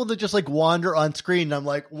 there are people that just like wander on screen and I'm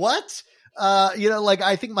like, what?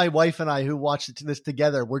 I think my wife and I, who watched this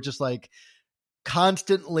together, were just like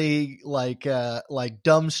constantly like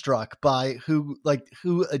dumbstruck by who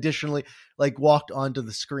additionally like walked onto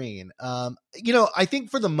the screen. I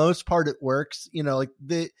think for the most part it works, like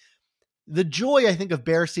the joy I think of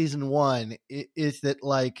Bear season 1 is that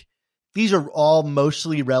like, these are all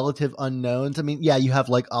mostly relative unknowns. I mean, yeah, you have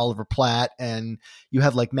like Oliver Platt and you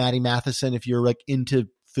have like Matty Matheson. If you're like into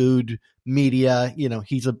food media,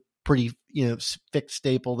 he's a pretty, fixed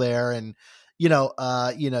staple there. And,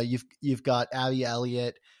 you've got Abby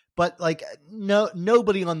Elliott, but like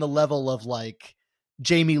nobody on the level of like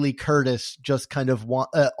Jamie Lee Curtis just kind of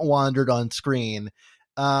wandered on screen.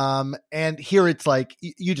 And here it's like,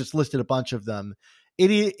 you just listed a bunch of them.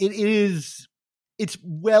 it's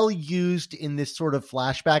well used in this sort of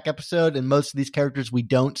flashback episode, and most of these characters we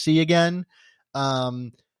don't see again.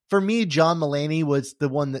 For me, John Mulaney was the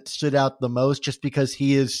one that stood out the most, just because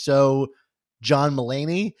he is so John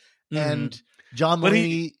Mulaney, and John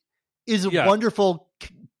Mulaney is a wonderful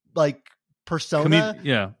like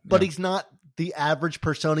persona, but he's not the average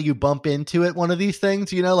persona you bump into at one of these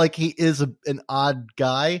things. You know, like he is an odd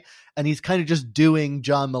guy, and he's kind of just doing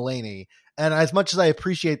John Mulaney. And as much as I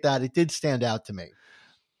appreciate that, it did stand out to me.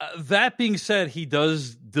 That being said, he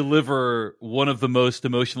does deliver one of the most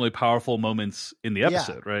emotionally powerful moments in the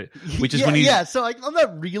episode, right? Which is when he's... Yeah, so I'm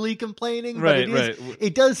not really complaining, but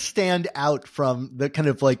it does stand out from the kind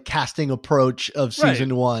of like casting approach of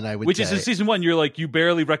season one, I would say. Which is in season one, you're like, you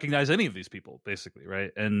barely recognize any of these people, basically, right?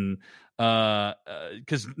 And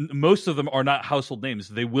because most of them are not household names.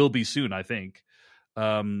 They will be soon, I think.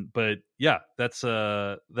 But yeah, that's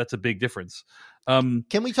a big difference.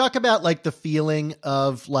 Can we talk about like the feeling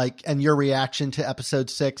of like, and your reaction to episode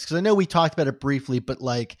 6? Cause I know we talked about it briefly, but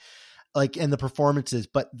like in the performances,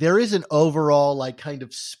 but there is an overall like kind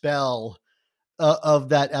of spell of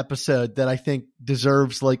that episode that I think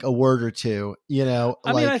deserves like a word or two, you know?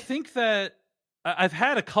 I mean, I think that I've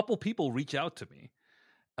had a couple people reach out to me,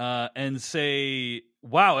 and say,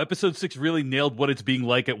 wow, episode 6 really nailed what it's being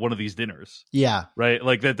like at one of these dinners. Yeah. Right.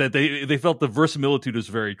 Like that they felt the verisimilitude was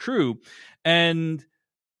very true. And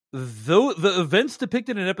though the events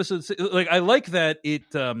depicted in episode 6, like I like that it,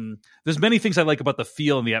 there's many things I like about the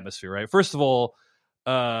feel and the atmosphere, right? First of all,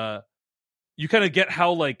 you kind of get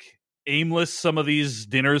how like aimless some of these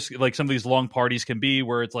dinners, like some of these long parties can be,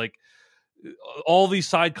 where it's like, all these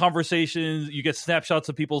side conversations, you get snapshots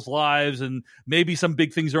of people's lives, and maybe some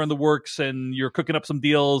big things are in the works, and you're cooking up some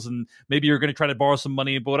deals, and maybe you're going to try to borrow some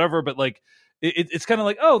money, but whatever. But like, it's kind of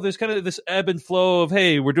like, oh, there's kind of this ebb and flow of,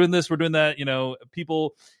 hey, we're doing this, we're doing that, you know,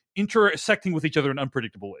 people intersecting with each other in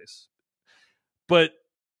unpredictable ways. But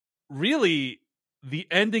really, the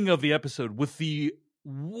ending of the episode with the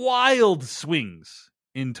wild swings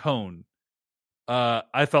in tone,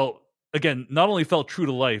 I felt, again, not only felt true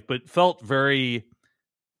to life, but felt very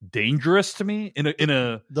dangerous to me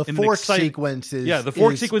the fork sequences. Yeah, the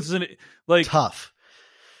fork sequences in it, like tough,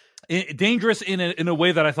 dangerous in a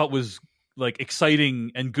way that I thought was like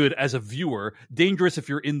exciting and good as a viewer. Dangerous if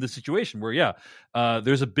you're in the situation where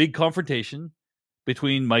there's a big confrontation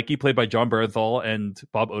between Mikey, played by John Bernthal, and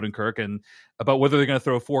Bob Odenkirk, and about whether they're going to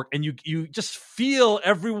throw a fork, and you just feel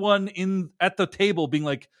everyone at the table being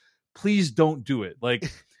like, please don't do it,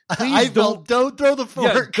 like. Please don't throw the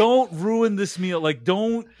fork. Yeah, don't ruin this meal. Like,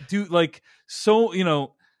 don't do like, so, you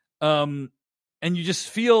know, and you just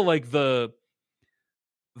feel like the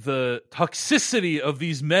toxicity of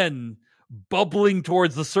these men bubbling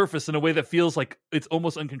towards the surface in a way that feels like it's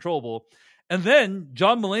almost uncontrollable. And then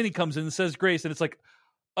John Mulaney comes in and says grace, and it's like,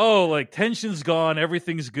 oh, like tension's gone,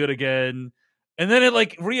 everything's good again. And then it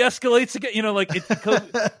like re-escalates again, you know, like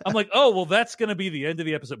I'm like, oh, well, that's going to be the end of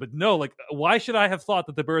the episode. But no, like, why should I have thought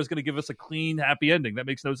that the Bear is going to give us a clean, happy ending? That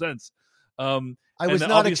makes no sense. I was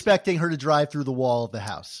not expecting her to drive through the wall of the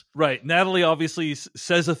house. Right. Natalie obviously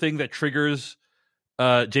says a thing that triggers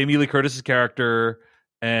Jamie Lee Curtis's character.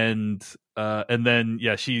 And then,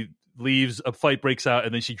 she leaves, a fight breaks out,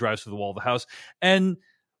 and then she drives through the wall of the house. And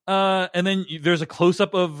then there's a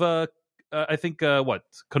close-up of, I think,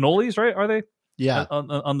 cannolis, right? Are they? Yeah,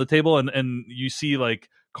 on the table, and you see like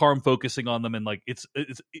Carm focusing on them, and like it's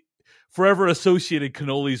forever associated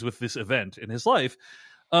cannolis with this event in his life,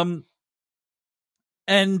 and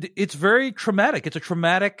it's very traumatic. It's a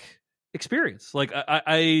traumatic experience. Like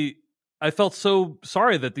I felt so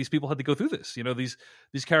sorry that these people had to go through this. You know, these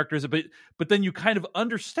characters, but then you kind of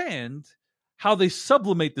understand how they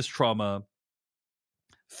sublimate this trauma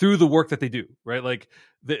through the work that they do, right? Like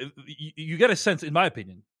you get a sense, in my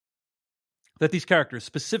opinion, that these characters,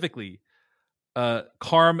 specifically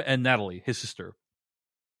Carm and Natalie, his sister,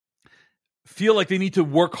 feel like they need to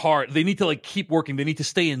work hard. They need to like keep working. They need to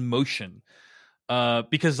stay in motion.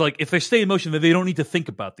 Because like if they stay in motion, then they don't need to think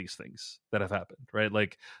about these things that have happened, right?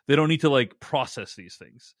 Like they don't need to like process these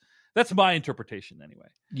things. That's my interpretation, anyway.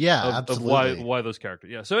 Yeah, absolutely. Of why those characters.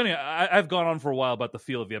 Yeah. So anyway, I've gone on for a while about the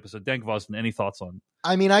feel of the episode. Dan Gvozden, any thoughts on?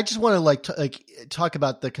 I mean, I just want to talk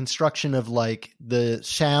about the construction of like the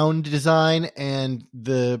sound design and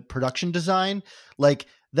the production design. Like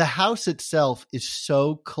the house itself is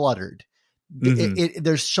so cluttered. Mm-hmm.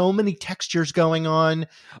 There's so many textures going on.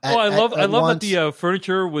 I love that the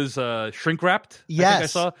furniture was shrink wrapped. Yes, I think I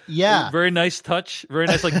saw. Yeah, very nice touch. Very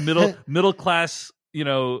nice, like middle class, you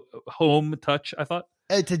know, home touch. I thought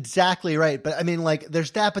it's exactly right. But I mean, like,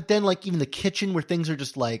 there's that. But then, like, even the kitchen where things are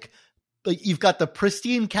just like you've got the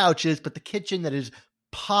pristine couches, but the kitchen that is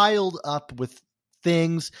piled up with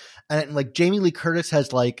things. And like Jamie Lee Curtis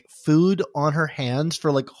has like food on her hands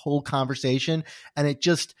for like whole conversation. And it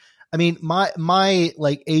just, I mean, my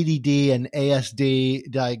like ADD and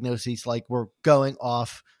ASD diagnoses like were going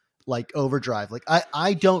off like overdrive. Like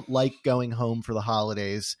I don't like going home for the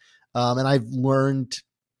holidays. And I've learned,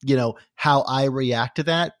 you know, how I react to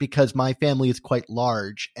that because my family is quite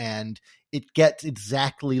large, and it gets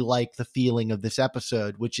exactly like the feeling of this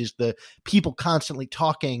episode, which is the people constantly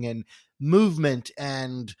talking and movement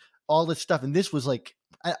and all this stuff. And this was like,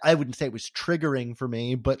 I wouldn't say it was triggering for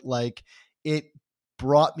me, but like it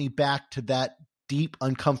brought me back to that deep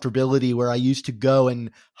uncomfortability where I used to go and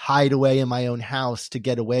hide away in my own house to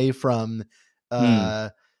get away from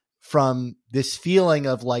this feeling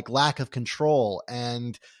of like lack of control.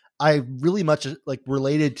 And I really much like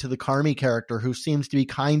related to the Carmy character, who seems to be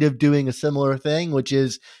kind of doing a similar thing, which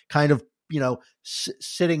is kind of, you know,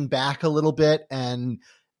 sitting back a little bit, and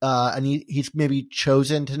he's maybe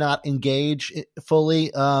chosen to not engage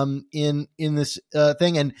fully in this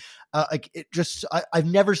thing. And like it just, I've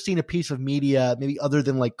never seen a piece of media, maybe other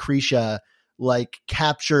than like Krisha, like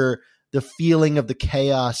capture the feeling of the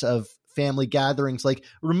chaos of family gatherings. Like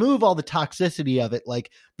remove all the toxicity of it.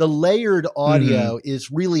 Like the layered audio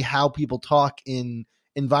is really how people talk in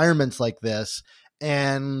environments like this.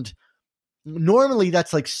 And normally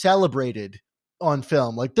that's like celebrated on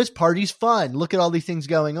film. Like this party's fun. Look at all these things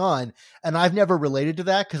going on. And I've never related to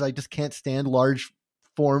that because I just can't stand large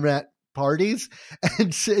format parties.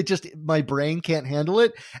 And so it just, my brain can't handle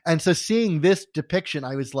it. And so seeing this depiction,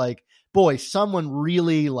 I was like, boy, someone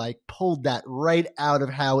really like pulled that right out of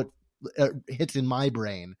how it hits in my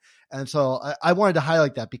brain. And so I wanted to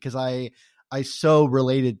highlight that because I so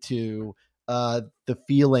related to the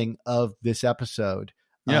feeling of this episode.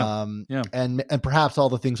 And perhaps all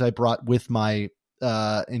the things I brought with my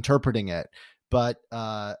interpreting it, but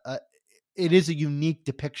it is a unique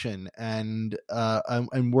depiction and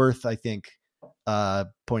worth, I think,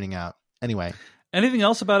 pointing out. Anyway, anything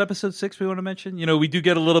else about episode 6 we want to mention? You know, we do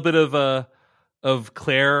get a little bit of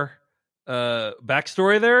Claire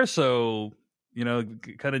backstory there, so you know,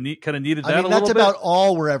 kind of needed that. I mean, that's about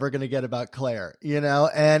all we're ever going to get about Claire, you know,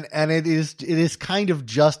 and it is kind of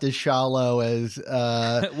just as shallow as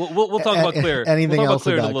we'll talk about Claire. Anything else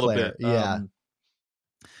Claire about in a little Claire. bit? Yeah,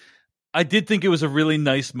 I did think it was a really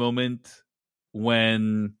nice moment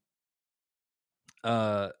when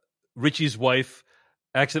Richie's wife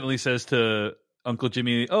accidentally says to Uncle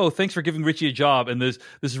Jimmy, "Oh, thanks for giving Richie a job," and there's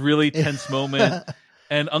this really tense moment.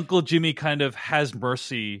 And Uncle Jimmy kind of has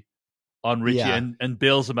mercy on Richie and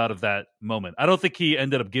bails him out of that moment. I don't think he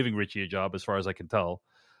ended up giving Richie a job, as far as I can tell.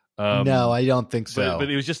 No, I don't think so. But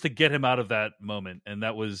it was just to get him out of that moment, and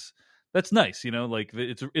that's nice, you know. Like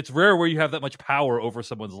it's rare where you have that much power over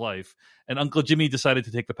someone's life. And Uncle Jimmy decided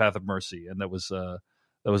to take the path of mercy, and that was a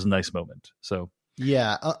nice moment. So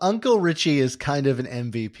yeah, Uncle Richie is kind of an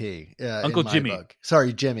MVP. Uncle Jimmy, book.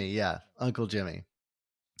 Sorry, Jimmy. Yeah, Uncle Jimmy.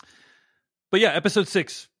 But yeah, episode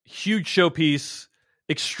 6, huge showpiece,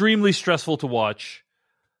 extremely stressful to watch,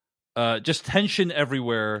 just tension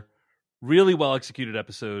everywhere, really well executed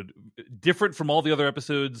episode, different from all the other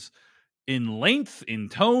episodes in length, in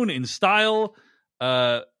tone, in style,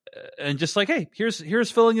 and just like, hey,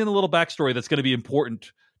 here's filling in a little backstory that's going to be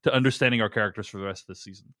important to understanding our characters for the rest of this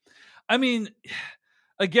season. I mean,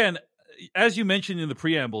 again, as you mentioned in the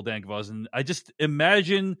preamble, Dan Gvozden, I just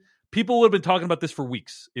imagine people would have been talking about this for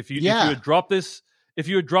weeks. If you had dropped this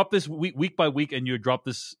week by week, and you had dropped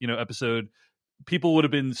this, you know, episode, people would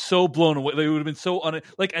have been so blown away. They would have been so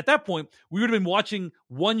like at that point, we would have been watching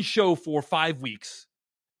one show for 5 weeks,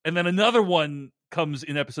 and then another one comes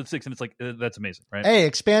in episode 6, and it's like that's amazing, right? Hey,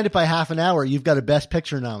 expand it by half an hour. You've got a Best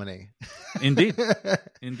Picture nominee. Indeed.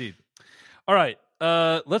 All right,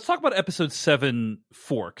 let's talk about episode 7,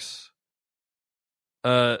 Forks.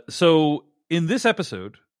 So in this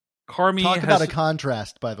episode, Carmy talk about a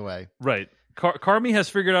contrast, by the way. Right. Carmy has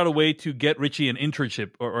figured out a way to get Richie an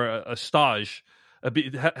internship or a stage,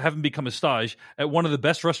 have him become a stage at one of the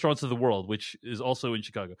best restaurants of the world, which is also in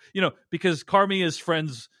Chicago. You know, because Carmy is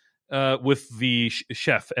friends with the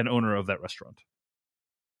chef and owner of that restaurant.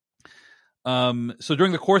 So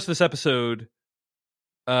during the course of this episode,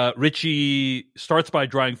 Richie starts by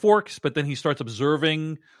drying forks, but then he starts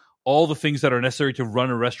observing all the things that are necessary to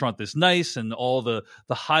run a restaurant this nice, and all the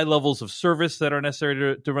high levels of service that are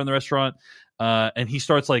necessary to run the restaurant. And he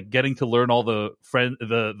starts like getting to learn all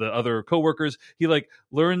the other coworkers. He like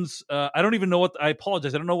learns. I don't even know I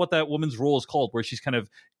apologize. I don't know what that woman's role is called, where she's kind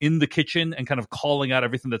of in the kitchen and kind of calling out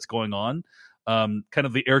everything that's going on. kind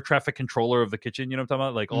of the air traffic controller of the kitchen. You know what I'm talking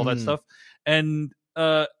about? Like all that stuff, and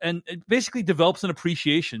it basically develops an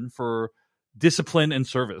appreciation for discipline and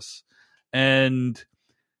service. And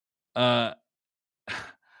I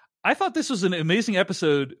thought this was an amazing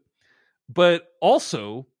episode, but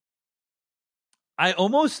also I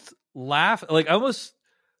almost laughed. Like I almost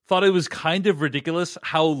thought it was kind of ridiculous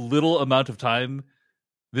how little amount of time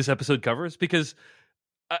this episode covers, because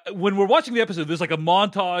when we're watching the episode, there's like a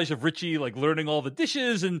montage of Richie like learning all the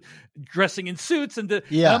dishes and dressing in suits, and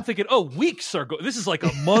I'm thinking, oh, weeks are this is like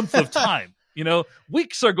a month of time, you know,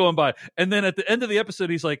 weeks are going by, and then at the end of the episode,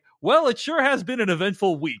 he's like, well, it sure has been an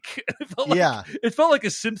eventful week. It felt like a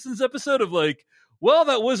Simpsons episode of like, well,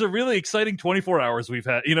 that was a really exciting 24 hours we've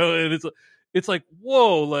had, you know, and it's like,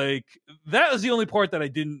 whoa, like that was the only part that I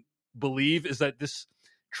didn't believe, is that this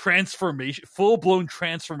transformation, full-blown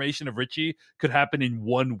transformation of Richie could happen in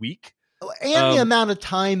 1 week, and the amount of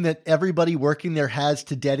time that everybody working there has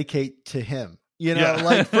to dedicate to him, you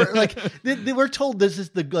know, we're told this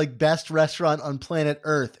is the like best restaurant on planet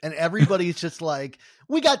Earth, and everybody's just like,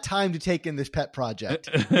 we got time to take in this pet project,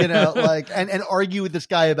 you know, like, and argue with this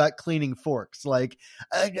guy about cleaning forks. Like,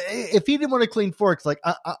 if he didn't want to clean forks, like,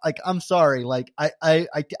 I'm sorry, like, I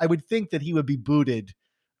would think that he would be booted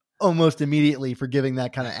almost immediately for giving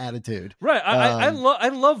that kind of attitude. Right. I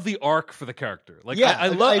love the arc for the character. Like, yeah, I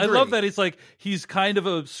love that it's like he's kind of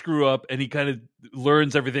a screw up and he kind of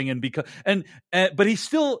learns everything, and but he's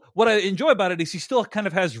still, what I enjoy about it is he still kind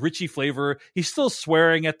of has Richie flavor. He's still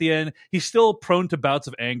swearing at the end. He's still prone to bouts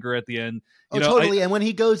of anger at the end. Totally. And when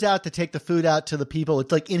he goes out to take the food out to the people,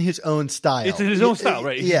 it's like in his own style. It's in his own style,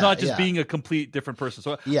 right? He's not just being a complete different person.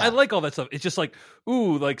 So I like all that stuff. It's just like,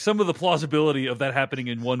 ooh, like some of the plausibility of that happening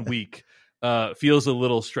in 1 week feels a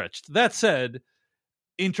little stretched. That said,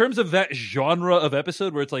 in terms of that genre of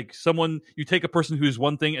episode where it's like you take a person who's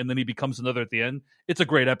one thing and then he becomes another at the end, it's a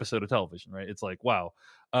great episode of television, right? It's like, wow.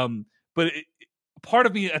 But part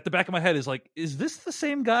of me at the back of my head is like, is this the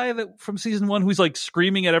same guy that from season 1 who's like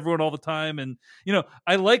screaming at everyone all the time? And, you know,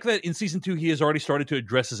 I like that in season 2, he has already started to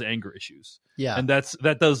address his anger issues. Yeah. And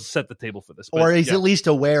that does set the table for this. Or he's at least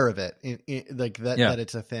aware of it, that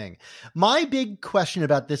it's a thing. My big question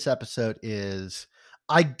about this episode is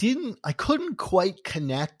I couldn't quite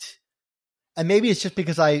connect, and maybe it's just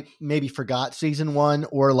because I maybe forgot season 1,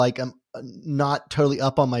 or like I'm not totally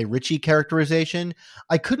up on my Richie characterization.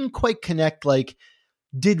 I couldn't quite connect, like,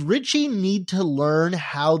 did Richie need to learn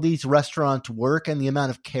how these restaurants work and the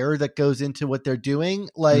amount of care that goes into what they're doing?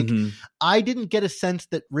 Like, I didn't get a sense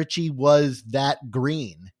that Richie was that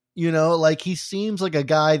green, you know, like he seems like a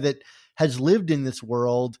guy that has lived in this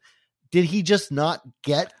world. Did he just not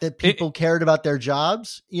get that people cared about their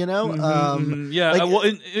jobs? You know? Well,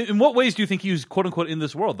 in what ways do you think he was quote unquote in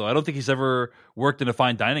this world though? I don't think he's ever worked in a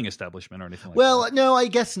fine dining establishment or anything like that. Well, no, I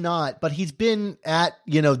guess not. But he's been at,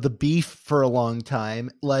 you know, the Beef for a long time.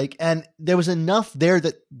 Like, and there was enough there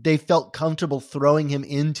that they felt comfortable throwing him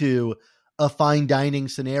into a fine dining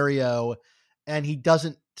scenario, and he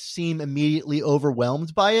doesn't seem immediately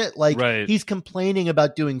overwhelmed by it. Like, he's complaining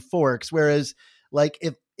about doing forks, whereas like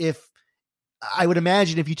if I would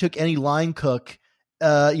imagine if you took any line cook,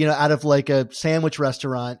 out of like a sandwich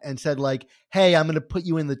restaurant and said like, hey, I'm going to put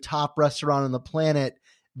you in the top restaurant on the planet,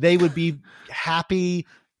 they would be happy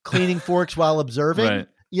cleaning forks while observing,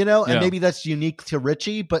 and maybe that's unique to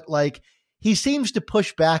Richie, but like he seems to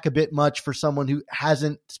push back a bit much for someone who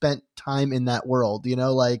hasn't spent time in that world,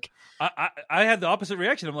 like. I had the opposite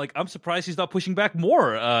reaction. I'm like, I'm surprised he's not pushing back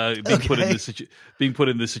more, being put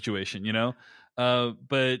in this situation,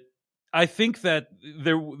 but I think that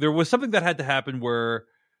there was something that had to happen where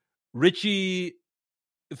Richie,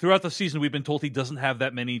 throughout the season, we've been told he doesn't have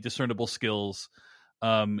that many discernible skills.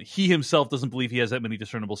 He himself doesn't believe he has that many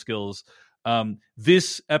discernible skills.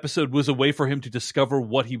 This episode was a way for him to discover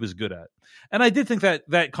what he was good at. And I did think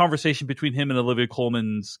that conversation between him and Olivia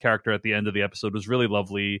Colman's character at the end of the episode was really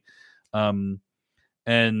lovely. And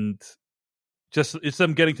just it's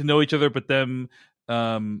them getting to know each other, but them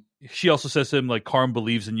she also says to him like, Carm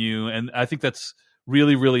believes in you, and I think that's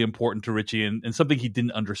really, really important to Richie, and something he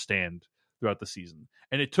didn't understand throughout the season.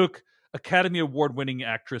 And it took Academy Award winning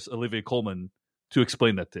actress Olivia Colman to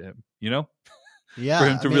explain that to him, for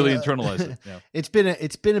him to really internalize it. Yeah. It's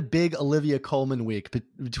been a big Olivia Colman week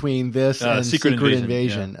between this and Secret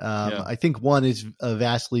Invasion. Yeah. I think one is a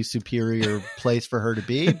vastly superior place for her to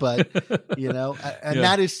be, but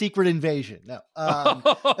that is Secret Invasion. No, no,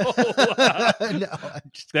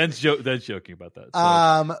 Dan's joking about that.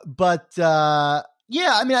 So.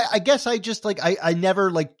 I guess I just like I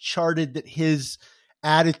never like charted that his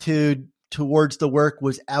attitude towards the work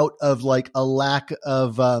was out of like a lack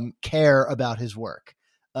of care about his work.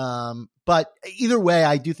 But either way,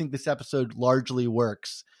 I do think this episode largely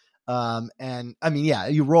works. And I mean, yeah,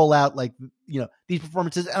 you roll out like, these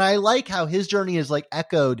performances, and I like how his journey is like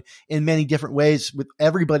echoed in many different ways with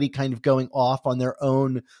everybody kind of going off on their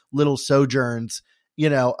own little sojourns.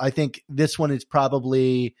 I think this one is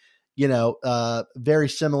probably, very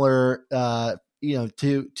similar,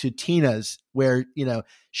 to Tina's, where,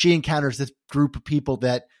 she encounters this group of people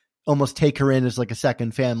that almost take her in as like a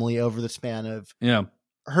second family over the span of,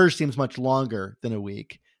 hers seems much longer than a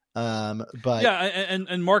week. But yeah,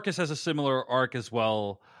 and Marcus has a similar arc as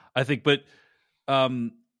well, I think. But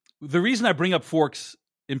the reason I bring up Forks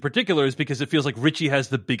in particular is because it feels like Richie has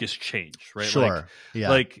the biggest change, right? Sure.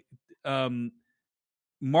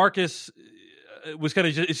 Marcus was kind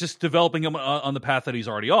of it's just developing him on the path that he's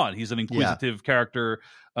already on. He's an inquisitive character.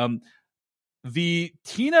 The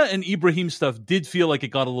Tina and Ibrahim stuff did feel like it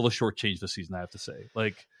got a little shortchanged this season, I have to say.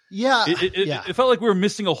 It felt like we were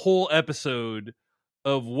missing a whole episode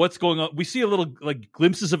of what's going on. We see a little like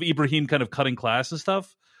glimpses of Ibrahim kind of cutting class and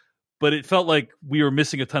stuff, but it felt like we were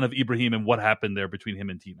missing a ton of Ibrahim and what happened there between him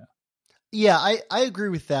and Tina. Yeah, I agree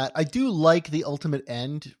with that. I do like the ultimate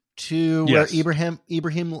end to where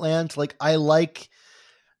Ibrahim lands. Like I like,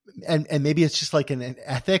 and maybe it's just like an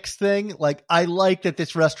ethics thing. Like I like that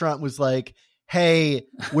this restaurant was like, hey,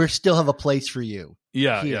 we still have a place for you.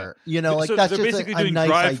 Here. That's they're just basically doing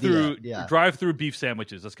nice drive-through beef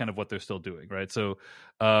sandwiches. That's kind of what they're still doing, right? So,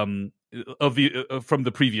 from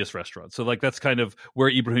the previous restaurant. So, like that's kind of where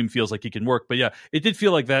Ibrahim feels like he can work. But yeah, it did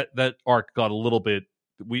feel like that arc got a little bit.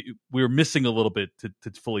 We were missing a little bit to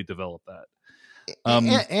fully develop that.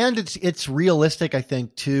 And it's realistic, I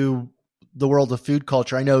think, to the world of food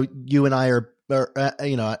culture. I know you and I are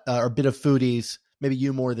a bit of foodies. Maybe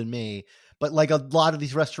you more than me, but like a lot of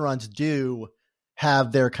these restaurants do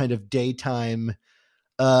have their kind of daytime,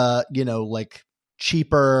 like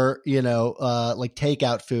cheaper, like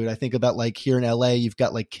takeout food. I think about like here in LA, you've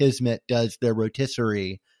got like Kismet does their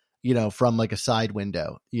rotisserie, from like a side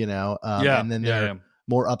window, and then there are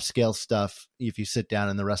more upscale stuff if you sit down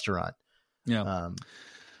in the restaurant. Yeah.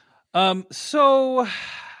 So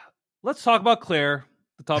let's talk about Claire,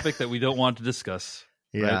 the topic that we don't want to discuss.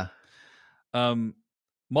 Yeah. Right?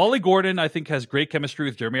 Molly Gordon, I think, has great chemistry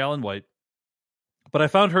with Jeremy Allen White. But I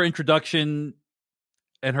found her introduction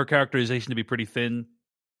and her characterization to be pretty thin.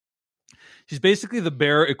 She's basically the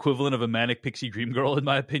bare equivalent of a manic pixie dream girl, in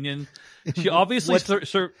my opinion. She obviously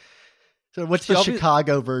So what's the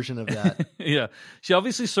Chicago version of that? Yeah. She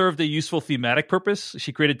obviously served a useful thematic purpose.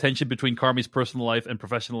 She created tension between Carmy's personal life and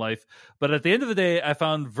professional life. But at the end of the day, I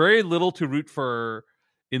found very little to root for her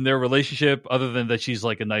in their relationship other than that she's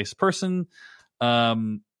like a nice person.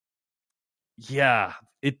 It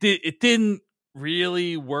didn't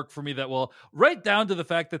really work for me that well, right down to the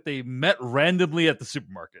fact that they met randomly at the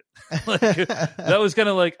supermarket. That was kind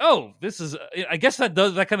of like, oh, this is, I guess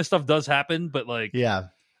that kind of stuff does happen, but like,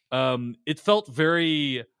 it felt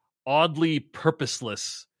very oddly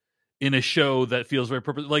purposeless in a show that feels very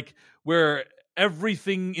like where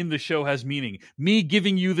everything in the show has meaning. Me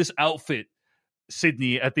giving you this outfit,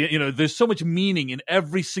 Sydney, at the there's so much meaning in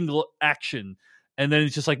every single action, and then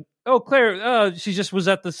it's just like, oh, Claire, she just was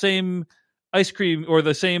at the same ice cream or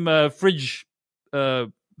the same fridge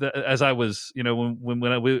as I was, when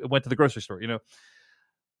I went to the grocery store.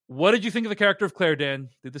 What did you think of the character of Claire, Dan?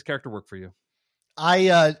 Did this character work for you?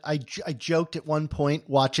 I joked at one point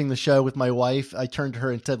watching the show with my wife. I turned to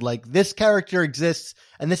her and said, like, this character exists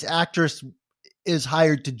and this actress is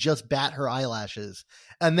hired to just bat her eyelashes.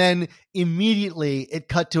 And then immediately it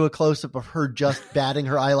cut to a close-up of her just batting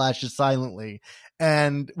her eyelashes silently.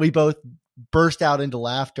 And we both burst out into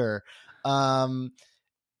laughter. It's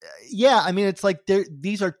like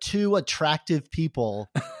these are two attractive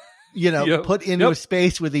people, put into a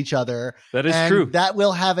space with each other. That is true. That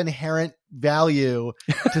will have inherent value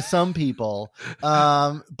to some people.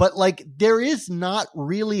 But like, there is not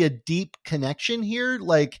really a deep connection here.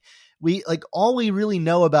 All we really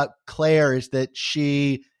know about Claire is that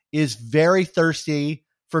she is very thirsty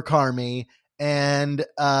for Carmy, and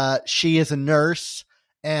she is a nurse,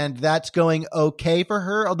 and that's going okay for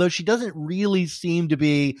her. Although she doesn't really seem to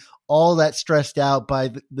be all that stressed out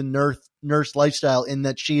by the nurse lifestyle, in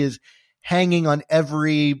that she is hanging on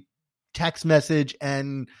every text message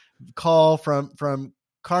and call from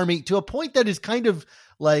Carmy, to a point that is kind of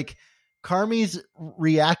like Carmy's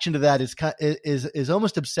reaction to that is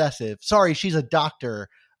almost obsessive. Sorry, she's a doctor.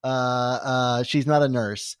 She's not a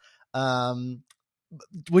nurse.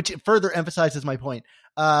 Which further emphasizes my point.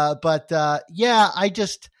 I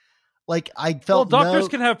Like I felt doctors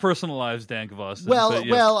can have personal lives, Dan Gvosden.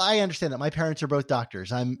 Well, I understand that. My parents are both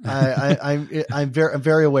doctors. I'm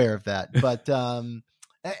very aware of that. But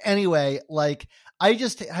anyway, like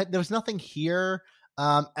there was nothing here.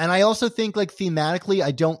 And I also think like thematically,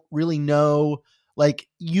 I don't really know. Like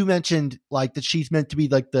you mentioned, like that she's meant to be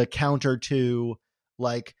like the counter to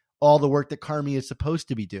like all the work that Carmy is supposed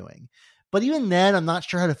to be doing. But even then, I'm not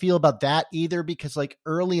sure how to feel about that either, because like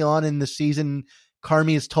early on in the season,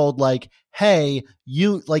 Carmy is told like, hey,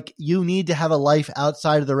 you need to have a life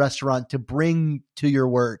outside of the restaurant to bring to your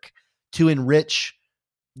work to enrich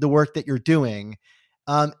the work that you're doing.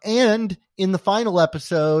 And in the final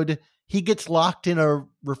episode, he gets locked in a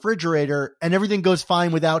refrigerator and everything goes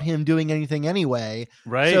fine without him doing anything anyway.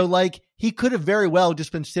 Right. So like he could have very well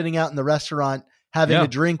just been sitting out in the restaurant having a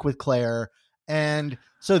drink with Claire. And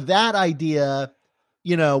so that idea,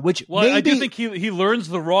 which maybe, I do think he learns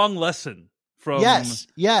the wrong lesson from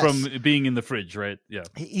from being in the fridge, right? Yeah,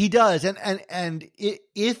 he does. And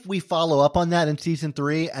if we follow up on that in season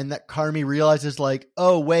 3 and that Carmy realizes like,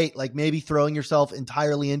 oh wait, like maybe throwing yourself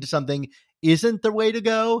entirely into something isn't the way to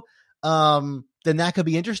go, then that could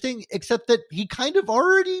be interesting, except that he kind of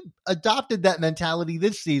already adopted that mentality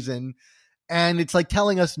this season. And it's like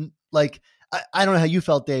telling us like, I don't know how you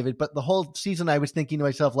felt, David, but the whole season I was thinking to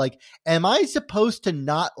myself, like, am I supposed to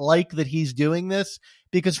not like that he's doing this?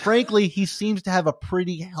 Because frankly, he seems to have a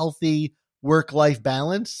pretty healthy work-life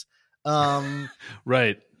balance.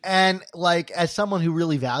 Right. And like, as someone who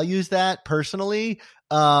really values that personally,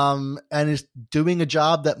 and is doing a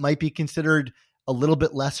job that might be considered a little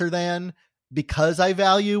bit lesser than because I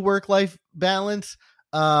value work-life balance.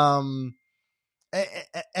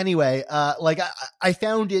 Anyway, like I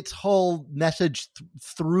found its whole message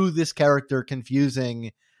through this character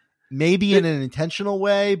confusing, maybe in an intentional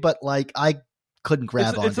way, but like I couldn't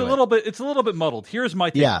grab onto it. It's a little bit muddled. Here's my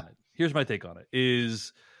take on it. Here's my take on it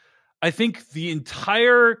is I think the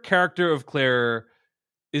entire character of Claire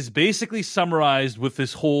is basically summarized with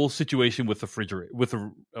this whole situation with the refrigerator, with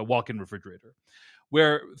a walk-in refrigerator,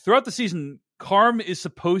 where throughout the season, Carm is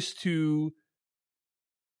supposed to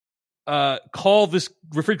call this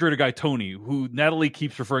refrigerator guy Tony, who Natalie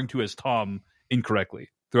keeps referring to as Tom incorrectly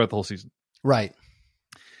throughout the whole season. Right.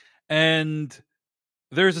 And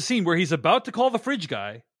there's a scene where he's about to call the fridge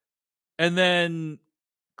guy, and then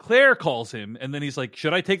Claire calls him, and then he's like,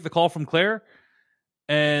 should I take the call from Claire?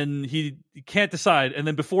 And he can't decide. And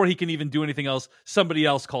then before he can even do anything else, somebody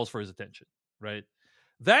else calls for his attention. Right.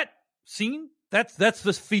 That scene, that's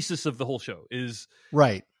the thesis of the whole show is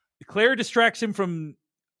right. Claire distracts him from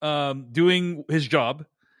doing his job,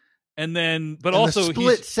 and then also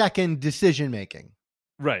split second decision making.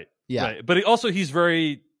 Right. Yeah. Right. But he's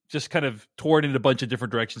very just kind of torn in a bunch of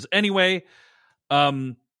different directions. Anyway,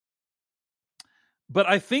 but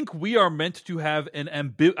I think we are meant to have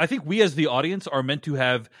I think we as the audience are meant to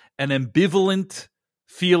have an ambivalent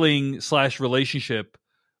feeling / relationship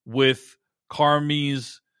with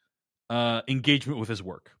Carmy's engagement with his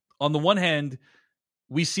work. On the one hand,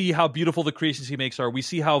 we see how beautiful the creations he makes are. We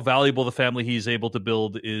see how valuable the family he's able to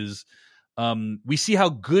build is. We see how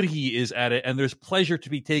good he is at it, and there's pleasure to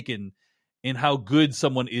be taken in how good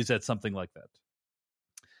someone is at something like that.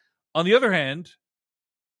 On the other hand,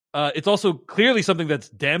 it's also clearly something that's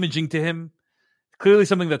damaging to him, clearly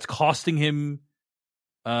something that's costing him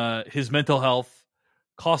his mental health,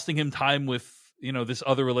 costing him time with this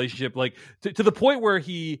other relationship, like to the point where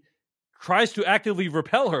he tries to actively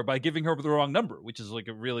repel her by giving her the wrong number, which is like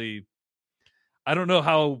a really, I don't know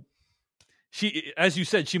how she, as you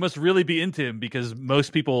said, she must really be into him, because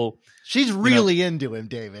most people, she's really into him,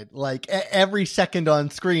 David. Like every second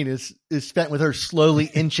on screen is spent with her slowly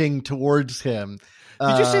inching towards him.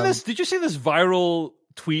 Did you see this? Did you see this viral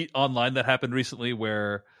tweet online that happened recently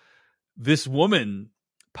where this woman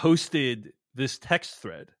posted this text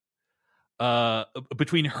thread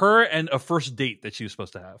between her and a first date that she was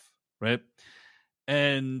supposed to have? Right.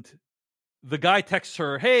 And the guy texts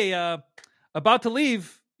her, hey, about to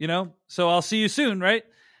leave, so I'll see you soon. Right.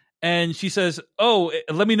 And she says, oh,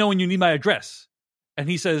 let me know when you need my address. And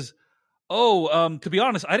he says, oh, to be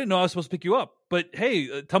honest, I didn't know I was supposed to pick you up, but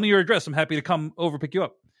hey, tell me your address. I'm happy to come over, pick you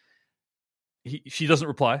up. She doesn't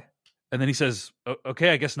reply. And then he says, okay,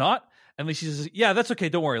 I guess not. And then she says, yeah, that's okay.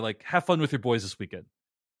 Don't worry. Like, have fun with your boys this weekend.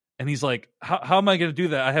 And he's like, how am I going to do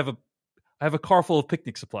that? I have a car full of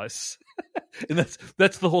picnic supplies. And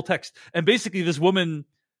that's the whole text. And basically this woman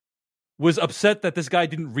was upset that this guy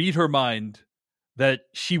didn't read her mind, that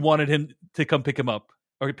she wanted him to come pick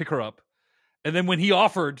her up. And then when he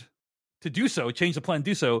offered to do so, change the plan,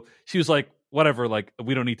 do so, she was like, whatever, like,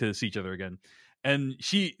 we don't need to see each other again. And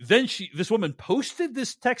this woman posted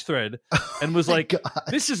this text thread and was like,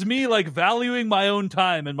 this is me like valuing my own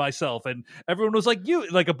time and myself. And everyone was like, you,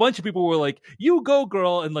 like a bunch of people were like, you go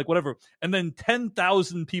girl. And like, whatever. And then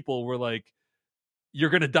 10,000 people were like, you're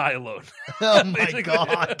going to die alone. Oh my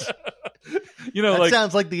God. That like,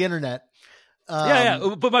 sounds like the internet.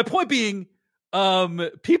 Yeah. But my point being,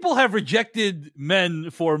 people have rejected men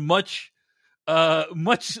for much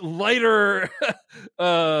lighter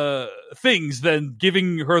things than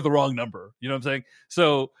giving her the wrong number. You know what I'm saying?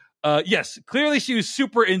 So yes, clearly she was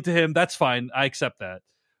super into him. That's fine. I accept that.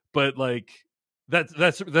 But like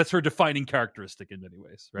that's her defining characteristic in many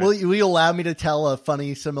ways. Right? Will you allow me to tell a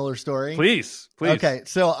funny similar story? Please. Okay,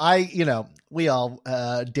 so we all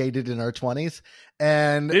dated in our 20s,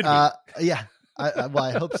 and yeah.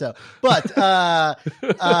 I hope so. But I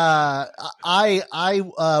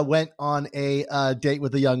went on a date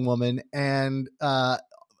with a young woman, and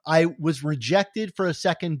I was rejected for a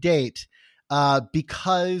second date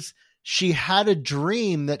because she had a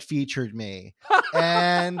dream that featured me,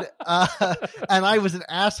 and I was an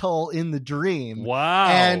asshole in the dream. Wow!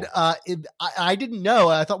 And I didn't know.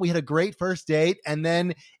 I thought we had a great first date, and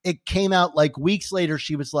then it came out like weeks later.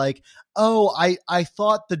 She was like, "Oh, I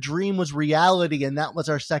thought the dream was reality, and that was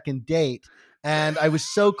our second date." And I was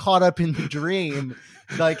so caught up in the dream,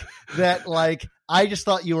 like that, like. I just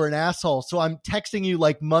thought you were an asshole. So I'm texting you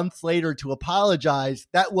like months later to apologize.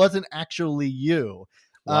 That wasn't actually you.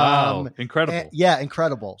 Wow. Incredible.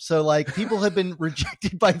 Incredible. So like people have been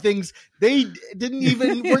rejected by things they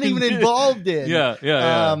weren't even involved in.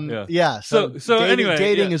 Yeah. So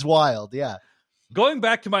dating is wild. Yeah. Going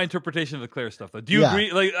back to my interpretation of the Claire stuff though, do you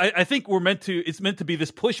agree? Like, I think it's meant to be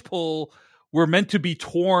this push-pull. We're meant to be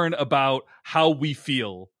torn about how we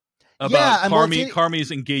feel about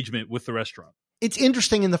Carmy's engagement with the restaurant. It's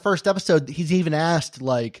interesting in the first episode, he's even asked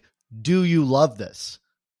like, do you love this?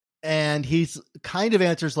 And he's kind of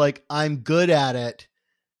answers like, I'm good at it.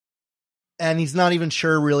 And he's not even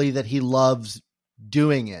sure really that he loves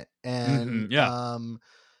doing it. And and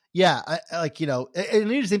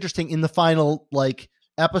it is interesting in the final like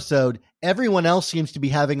episode, everyone else seems to be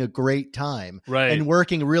having a great time and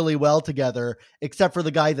working really well together, except for the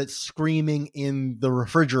guy that's screaming in the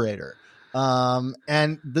refrigerator.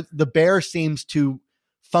 And the bear seems to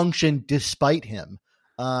function despite him.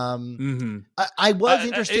 I was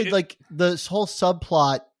interested, like this whole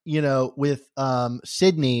subplot, with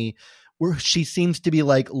Sydney, where she seems to be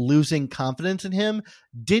like losing confidence in him,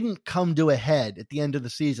 didn't come to a head at the end of the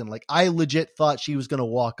season. Like I legit thought she was going to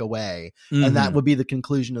walk away, and that would be the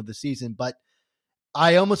conclusion of the season. But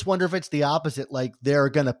I almost wonder if it's the opposite. Like they're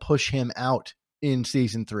going to push him out in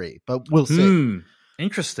season 3, but we'll see.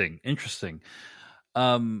 Interesting.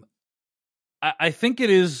 I think it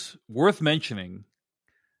is worth mentioning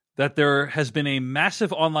that there has been a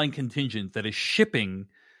massive online contingent that is shipping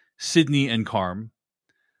Sydney and Carm.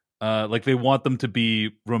 Like they want them to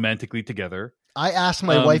be romantically together. I asked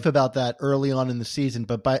my wife about that early on in the season,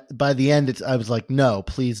 but by the end, I was like, no,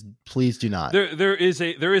 please do not. There is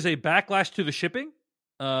a backlash to the shipping.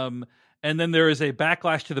 And then there is a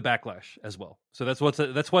backlash to the backlash as well. So that's what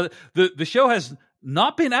the show has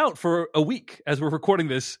not been out for a week as we're recording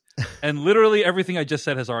this, and literally everything I just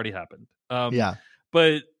said has already happened.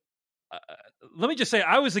 But let me just say,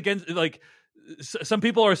 I was against. Like some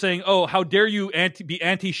people are saying, "Oh, how dare you be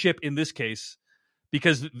anti-ship in this case?"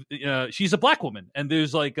 Because she's a black woman, and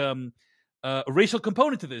there's like a racial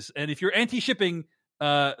component to this. And if you're anti-shipping,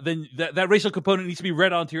 then that racial component needs to be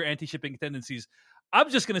read onto your anti-shipping tendencies. I'm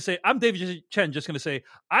just going to say, I'm David Chen, just going to say,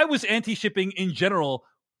 I was anti-shipping in general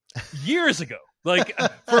years ago, like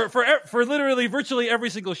for literally virtually every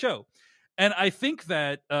single show. And I think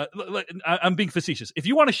that, I'm being facetious. If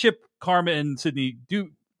you want to ship Karma and Sydney,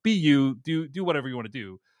 do whatever you want to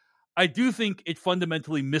do. I do think it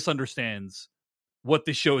fundamentally misunderstands what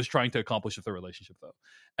this show is trying to accomplish with the relationship, though.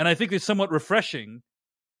 And I think it's somewhat refreshing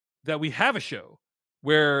that we have a show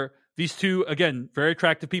where these two, again, very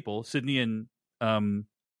attractive people, Sydney and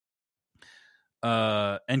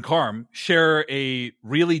Carm, share a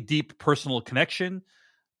really deep personal connection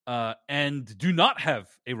and do not have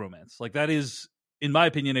a romance. Like that is, in my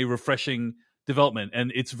opinion, a refreshing development.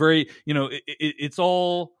 And it's very, it's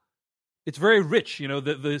very rich.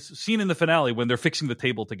 The scene in the finale when they're fixing the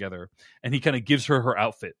table together and he kind of gives her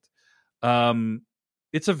outfit.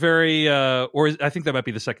 It's a very, or I think that might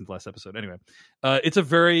be the second to last episode. Anyway, it's a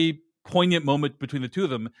very poignant moment between the two of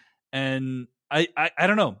them. And I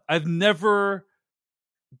don't know. I've never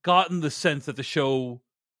gotten the sense that the show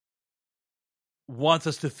wants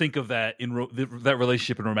us to think of that in that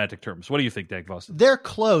relationship in romantic terms. What do you think, Dave Boston? They're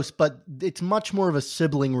close, but it's much more of a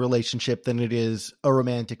sibling relationship than it is a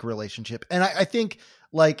romantic relationship. And I think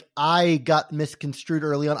like I got misconstrued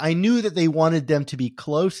early on. I knew that they wanted them to be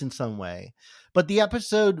close in some way, but the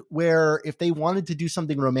episode where if they wanted to do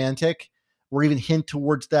something romantic or even hint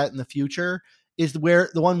towards that in the future is the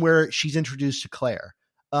one where she's introduced to Claire.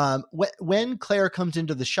 When Claire comes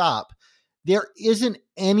into the shop, there isn't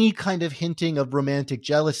any kind of hinting of romantic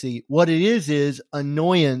jealousy. What it is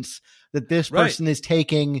annoyance that this person is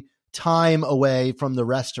taking time away from the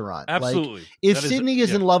restaurant. Absolutely. Like, if Sydney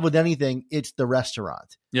is in love with anything, it's the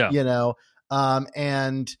restaurant. Yeah. You know,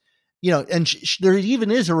 and there even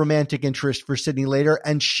is a romantic interest for Sydney later,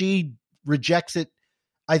 and she rejects it,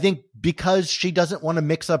 I think, because she doesn't want to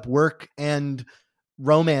mix up work and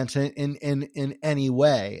romance in any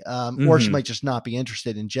way, or she might just not be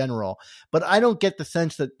interested in general. But I don't get the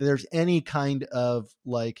sense that there's any kind of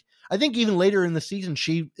like, I think even later in the season,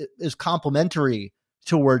 she is complimentary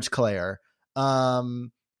towards Claire.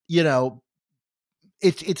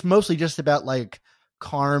 It's mostly just about like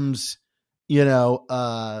Carm's,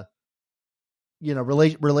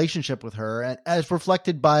 relationship with her, and as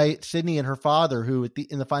reflected by Sydney and her father, who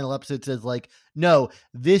in the final episode says like, no,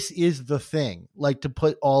 this is the thing, like to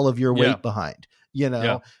put all of your weight behind,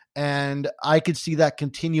 and I could see that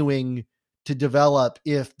continuing to develop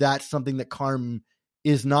if that's something that Carm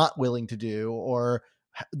is not willing to do, or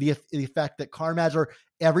the effect that Carm has, or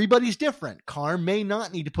everybody's different. Carm may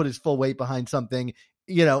not need to put his full weight behind something,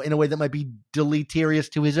 in a way that might be deleterious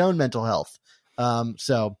to his own mental health.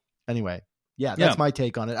 So anyway. Yeah, that's my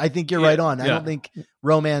take on it. I think you're right on. I don't think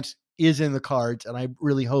romance is in the cards, and I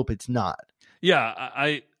really hope it's not.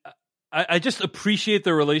 Yeah, I just appreciate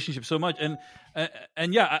their relationship so much, and I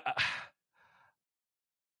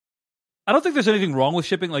don't think there's anything wrong with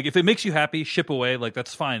shipping. Like, if it makes you happy, ship away. Like,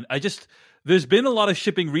 that's fine. There's been a lot of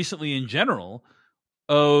shipping recently in general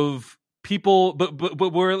of people,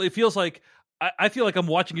 but where it feels like I feel like I'm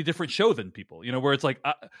watching a different show than people. Where it's like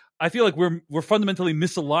I feel like we're fundamentally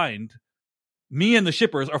misaligned. Me and the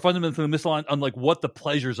shippers are fundamentally misaligned on like what the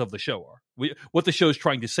pleasures of the show are, what the show is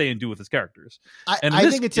trying to say and do with its characters. I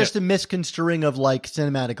think it's just a misconstruing of like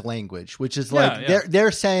cinematic language, which is like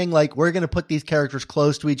they're saying like, we're going to put these characters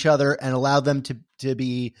close to each other and allow them to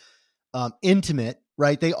be intimate,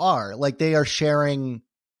 right? They are sharing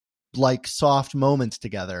like soft moments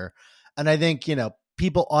together. And I think,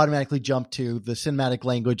 people automatically jump to the cinematic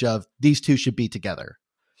language of these two should be together.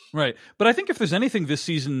 Right. But I think if there's anything this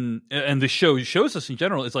season and the show shows us in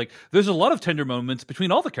general, it's like there's a lot of tender moments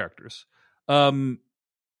between all the characters,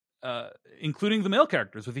 including the male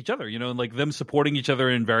characters with each other, and like them supporting each other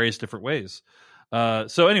in various different ways.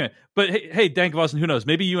 So anyway, but hey, Dan Gavossin, who knows?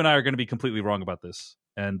 Maybe you and I are going to be completely wrong about this.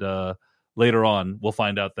 And later on, we'll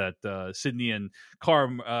find out that Sydney and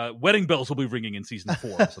Carm wedding bells will be ringing in season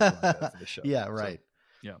 4 or something like that for the show. Yeah, right. So,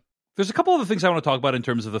 yeah. There's a couple other things I want to talk about in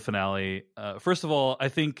terms of the finale. First of all, I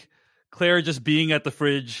think Claire just being at the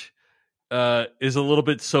fridge is a little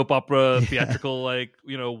bit soap opera theatrical. Like,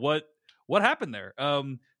 what happened there?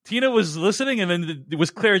 Tina was listening, and then it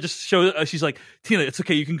was Claire just she's like, Tina, it's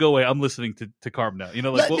okay, you can go away. I'm listening to Carm now.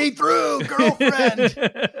 Like, let me through, girlfriend.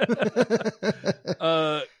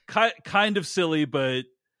 Kind of silly, but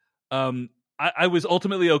I was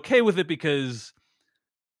ultimately okay with it because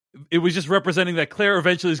it was just representing that Claire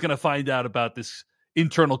eventually is going to find out about this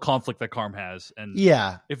internal conflict that Carm has. And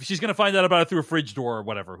if she's going to find out about it through a fridge door or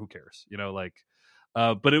whatever, who cares?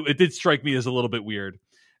 But it did strike me as a little bit weird.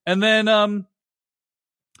 And then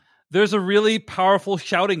there's a really powerful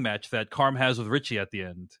shouting match that Carm has with Richie at the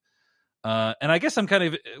end. And I guess I'm kind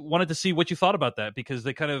of wanted to see what you thought about that, because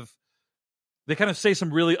they kind of say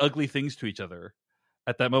some really ugly things to each other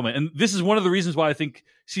at that moment. And this is one of the reasons why I think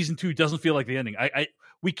season 2 doesn't feel like the ending.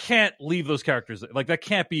 We can't leave those characters. Like, that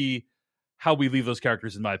can't be how we leave those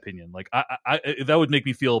characters, in my opinion. Like, that would make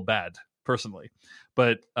me feel bad personally.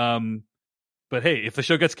 But hey, if the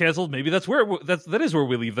show gets canceled, maybe that is where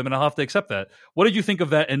we leave them, and I'll have to accept that. What did you think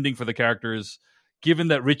of that ending for the characters, given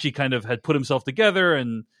that Richie kind of had put himself together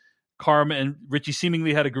and Carm and Richie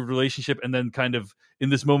seemingly had a good relationship, and then kind of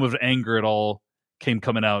in this moment of anger, it all came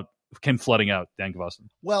flooding out, Dan Gavossin?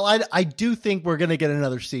 Well, I do think we're going to get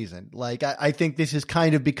another season. Like, I think this has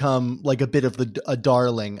kind of become like a bit of a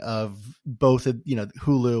darling of both,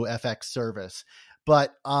 Hulu FX service.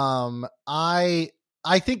 But I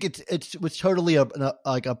think it was totally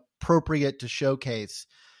like appropriate to showcase,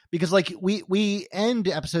 because like we end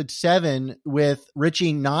episode 7 with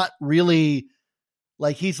Richie not really,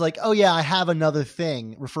 like, he's like, oh yeah, I have another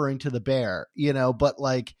thing, referring to the bear, but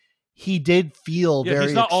like he did feel very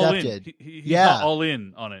he's not accepted. All in. He's not all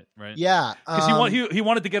in on it, right? Yeah, because he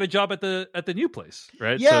wanted to get a job at the new place,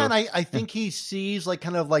 right? Yeah, so, and I think he sees like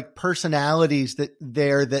kind of like personalities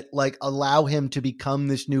that like allow him to become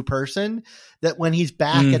this new person. That when he's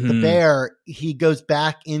back at the Bear, he goes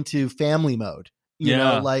back into family mode. You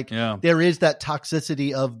know, there is that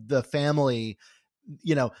toxicity of the family.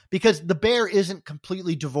 You know, because the Bear isn't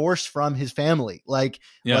completely divorced from his family. Like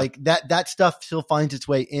that stuff still finds its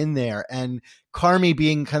way in there. And Carmy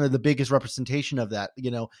being kind of the biggest representation of that,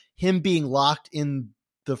 you know, him being locked in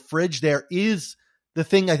the fridge there is the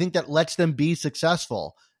thing I think that lets them be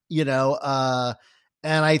successful, you know?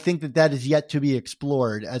 And I think that is yet to be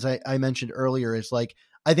explored. As I mentioned earlier, is like,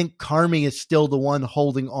 I think Carmy is still the one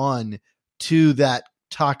holding on to that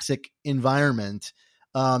toxic environment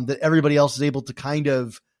that everybody else is able to kind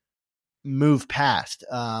of move past.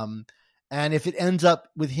 And if it ends up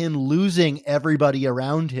with him losing everybody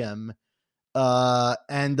around him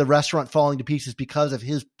and the restaurant falling to pieces because of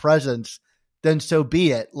his presence, then so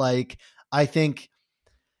be it. Like, I think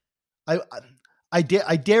I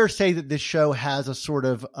dare say that this show has a sort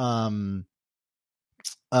of oh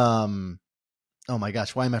my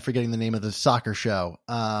gosh, why am I forgetting the name of the soccer show?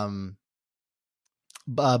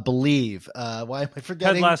 Believe. Why am I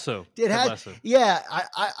forgetting? Ted Lasso. Lasso. Yeah,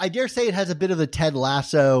 I dare say it has a bit of a Ted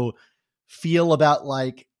Lasso feel about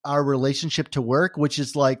like our relationship to work, which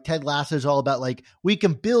is like Ted Lasso is all about like we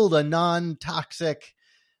can build a non-toxic,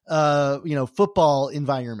 football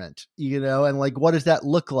environment, you know, and like what does that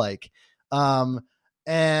look like?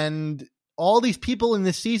 And all these people in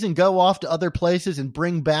this season go off to other places and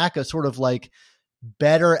bring back a sort of like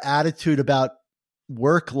better attitude about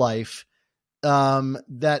work life.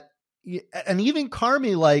 That, and even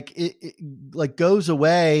Carmy, like it like goes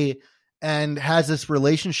away and has this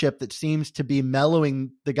relationship that seems to be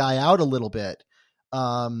mellowing the guy out a little bit.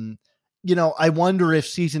 You know, I wonder if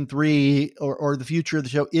season 3 or the future of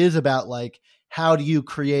the show is about like, how do you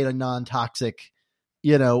create a non-toxic,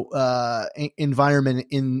 environment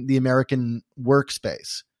in the American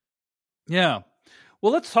workspace? Yeah.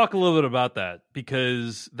 Well, let's talk a little bit about that,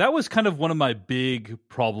 because that was kind of one of my big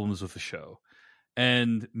problems with the show.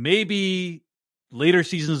 And maybe later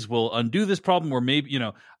seasons will undo this problem, or maybe,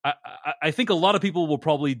 I think a lot of people will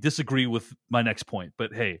probably disagree with my next point.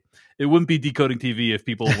 But hey, it wouldn't be Decoding TV if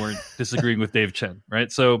people weren't disagreeing with Dave Chen,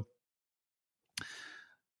 right? So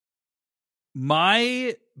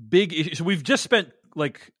my big issue, so we've just spent,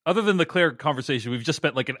 like, other than the Claire conversation, we've just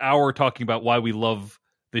spent like an hour talking about why we love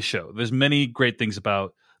this show. There's many great things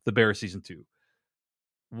about The Bear season 2.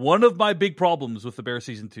 One of my big problems with The Bear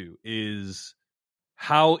season 2 is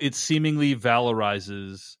how it seemingly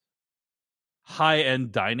valorizes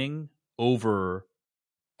high-end dining over,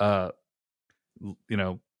 like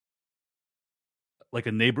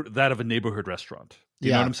a neighborhood restaurant. Do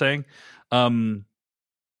you know what I'm saying?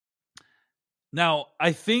 Now,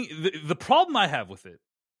 I think the problem I have with it,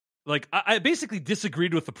 like, I basically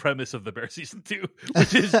disagreed with the premise of The Bear season 2,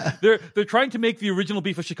 which is they're trying to make the original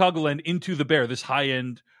Beef of Chicagoland into The Bear, this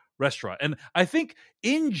high-end restaurant. And I think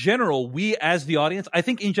in general, my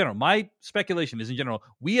speculation is, in general,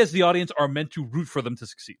 we as the audience are meant to root for them to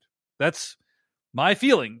succeed. That's my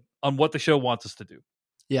feeling on what the show wants us to do.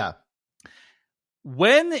 Yeah.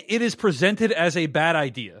 When it is presented as a bad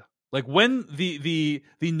idea, like when the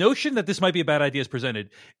notion that this might be a bad idea is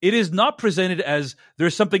presented, it is not presented as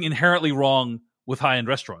there's something inherently wrong with high-end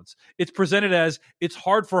restaurants. It's presented as it's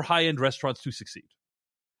hard for high-end restaurants to succeed.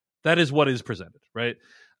 That is what is presented, right?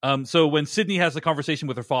 So when Sydney has the conversation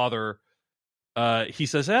with her father, he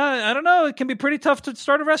says, I don't know, it can be pretty tough to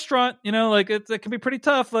start a restaurant, it can be pretty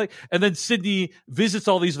tough. Like, and then Sydney visits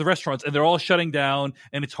all these of the restaurants and they're all shutting down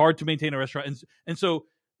and it's hard to maintain a restaurant. And so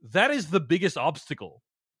that is the biggest obstacle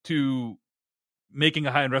to making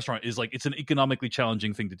a high-end restaurant, is like, it's an economically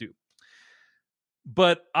challenging thing to do.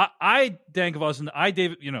 But Dan Gavazin,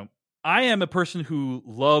 David, I am a person who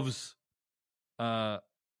loves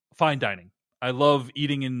fine dining. I love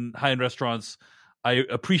eating in high-end restaurants. I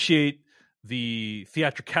appreciate the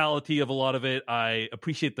theatricality of a lot of it. I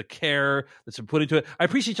appreciate the care that's been put into it. I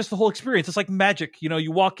appreciate just the whole experience. It's like magic.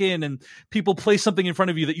 You walk in and people place something in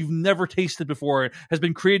front of you that you've never tasted before, has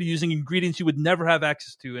been created using ingredients you would never have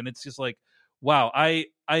access to. And it's just like, wow, I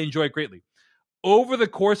enjoy it greatly. Over the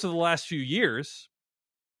course of the last few years,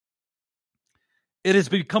 it has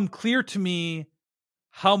become clear to me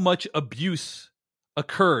how much abuse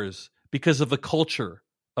occurs because of the culture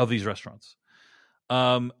of these restaurants.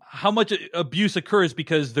 How much abuse occurs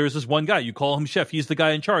because there's this one guy, you call him chef, he's the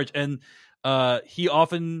guy in charge, and he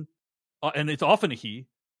often, and it's often a he,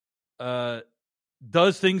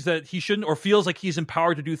 does things that he shouldn't, or feels like he's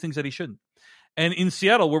empowered to do things that he shouldn't. And in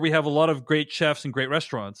Seattle, where we have a lot of great chefs and great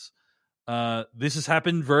restaurants, this has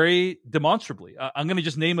happened very demonstrably. I'm going to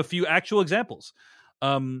just name a few actual examples.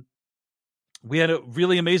 We had a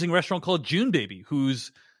really amazing restaurant called June Baby,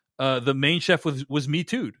 whose the main chef was Me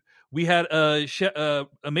Too'd. We had a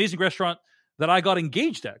amazing restaurant that I got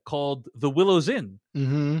engaged at called the Willows Inn,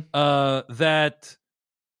 where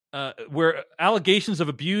allegations of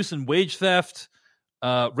abuse and wage theft,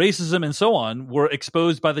 racism, and so on were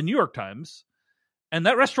exposed by the New York Times. And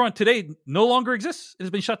that restaurant today no longer exists. It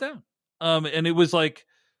has been shut down. And it was like,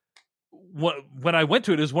 when I went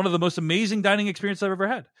to it, it was one of the most amazing dining experiences I've ever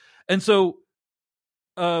had. And so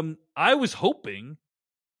I was hoping,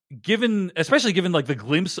 especially given like the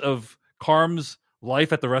glimpse of Carm's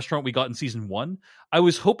life at the restaurant we got in season 1, I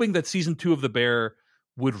was hoping that season 2 of The Bear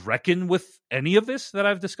would reckon with any of this that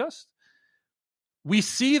I've discussed. We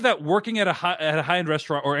see that working at a high-end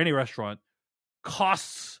restaurant, or any restaurant,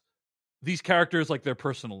 costs these characters like their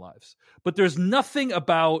personal lives. But there's nothing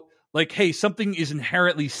about like, hey, something is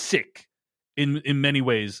inherently sick in many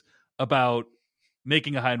ways about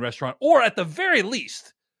making a high-end restaurant, or at the very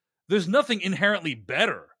least, there's nothing inherently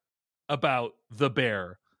better about The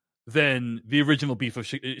Bear than the original beef of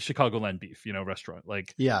Chicagoland beef, restaurant.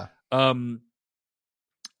 Like, yeah. And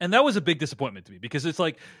that was a big disappointment to me, because it's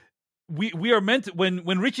like, we are meant to,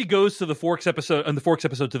 when Richie goes to the Forks episode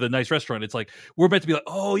to the nice restaurant, it's like we're meant to be like,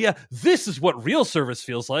 oh yeah, this is what real service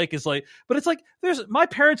feels like. It's like, but it's like, my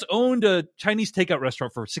parents owned a Chinese takeout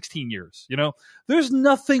restaurant for 16 years. There's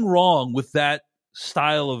nothing wrong with that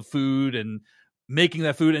style of food and making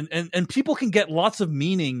that food, and people can get lots of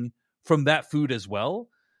meaning from that food as well.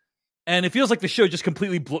 And it feels like the show just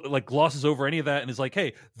completely glosses over any of that and is like,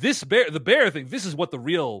 hey, the bear thing, this is what the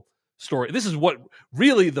real story, this is what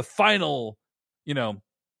really the final,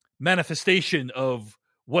 manifestation of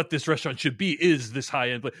what this restaurant should be, is this high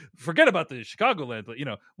end. But forget about the Chicagoland, but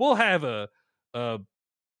we'll have the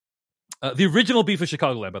original beef of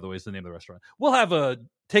Chicagoland, by the way, is the name of the restaurant. We'll have a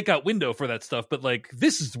takeout window for that stuff, but like,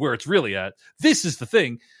 this is where it's really at. This is the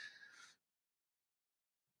thing.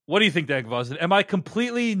 What do you think, Dan Gvozden? Am I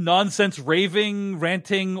completely nonsense raving,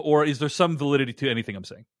 ranting, or is there some validity to anything I'm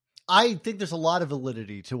saying? I think there's a lot of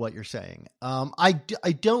validity to what you're saying.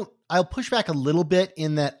 I'll push back a little bit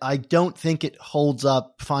in that I don't think it holds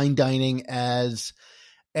up fine dining as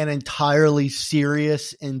an entirely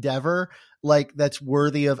serious endeavor, like that's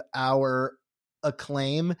worthy of our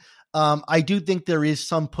acclaim. I do think there is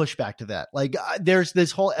some pushback to that. Like there's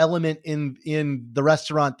this whole element in the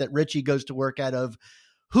restaurant that Richie goes to work at of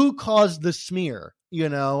who caused the smear,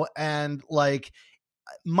 and like,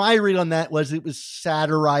 my read on that was it was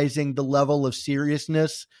satirizing the level of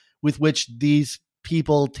seriousness with which these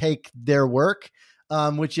people take their work,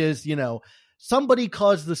 which is, somebody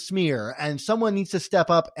caused the smear and someone needs to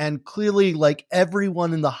step up. And clearly, like,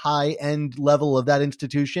 everyone in the high end level of that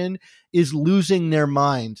institution is losing their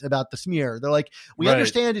minds about the smear. They're like, we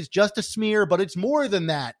understand it's just a smear, but it's more than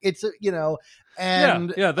that. It's,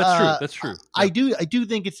 and yeah, that's true. That's true. Yeah. I do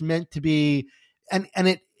think it's meant to be, and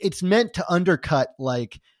it's meant to undercut,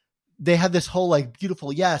 like, they have this whole like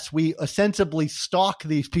beautiful, yes, we ostensibly stalk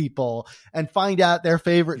these people and find out their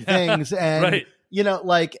favorite things. And,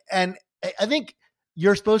 and I think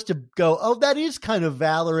you're supposed to go, oh, that is kind of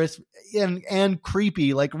valorous and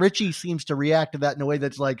creepy. Like Richie seems to react to that in a way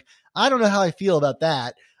that's like, I don't know how I feel about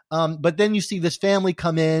that. But then you see this family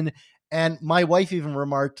come in, and my wife even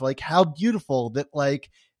remarked like how beautiful that like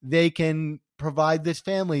they can provide this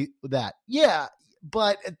family that. Yeah.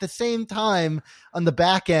 But at the same time, on the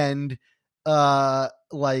back end,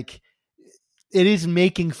 like it is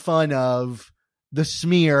making fun of the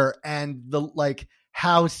smear and the like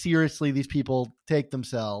how seriously these people take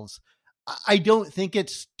themselves. I don't think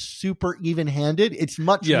it's super even-handed. It's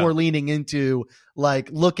much more leaning into like,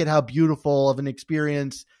 look at how beautiful of an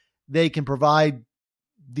experience they can provide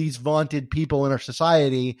these vaunted people in our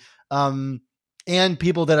society, and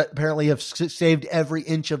people that apparently have saved every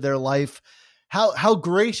inch of their life. How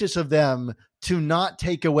gracious of them to not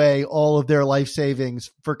take away all of their life savings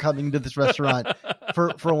for coming to this restaurant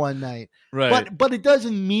for one night. Right. But it does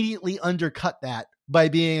immediately undercut that by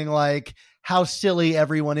being like how silly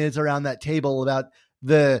everyone is around that table about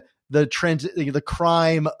the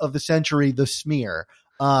crime of the century, the smear.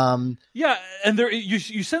 Yeah, and there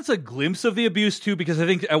you sense a glimpse of the abuse too, because I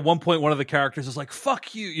think at one point one of the characters is like,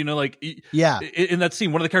 "Fuck you," in that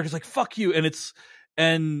scene, one of the characters is like, "Fuck you,"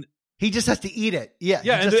 and he just has to eat it. Yeah.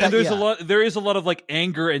 Yeah. And there's there is a lot of like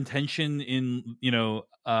anger and tension in,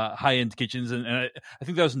 high end kitchens, and I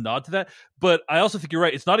think that was a nod to that. But I also think you're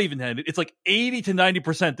right. It's not even handed. It's like 80 to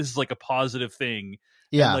 90%. This is like a positive thing.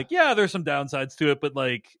 Yeah, and like there's some downsides to it, but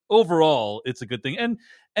like overall, it's a good thing.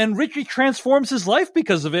 And Richie transforms his life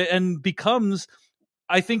because of it, and becomes,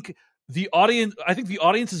 I think the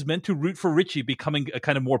audience is meant to root for Richie becoming a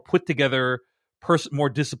kind of more put together person, more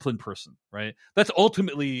disciplined person, right? That's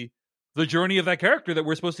ultimately the journey of that character that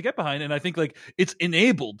we're supposed to get behind, and I think like it's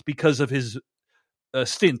enabled because of his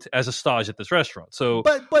stint as a stage at this restaurant. So,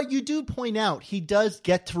 but you do point out he does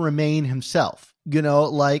get to remain himself,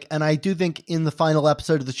 like, and I do think in the final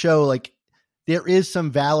episode of the show, like, there is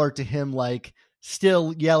some valor to him, like,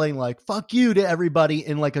 still yelling like "fuck you" to everybody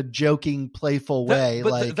in like a joking, playful way.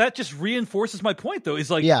 But that just reinforces my point, though. Is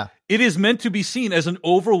like, it is meant to be seen as an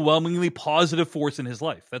overwhelmingly positive force in his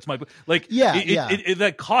life. That's my like.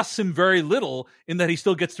 That costs him very little in that he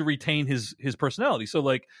still gets to retain his personality. So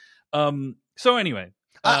like, so anyway.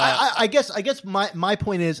 I guess my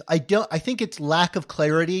point is I think its lack of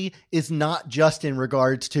clarity is not just in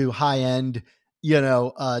regards to high end,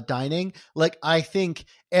 dining. Like, I think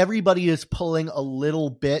everybody is pulling a little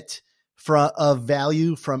bit of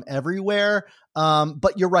value from everywhere.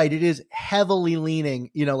 But you're right. It is heavily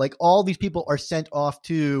leaning, like all these people are sent off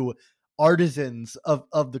to artisans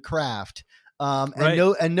of the craft.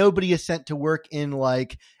 And nobody is sent to work in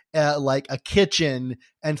like a kitchen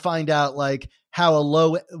and find out like how a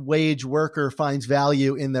low wage worker finds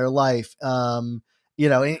value in their life. In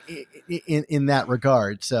that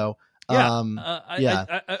regard. So,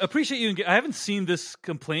 I appreciate you. I haven't seen this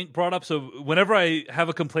complaint brought up, so whenever I have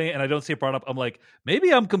a complaint and I don't see it brought up, I'm like,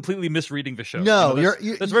 maybe I'm completely misreading the show. No,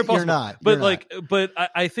 that's very possible. You're not. But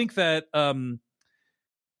I think that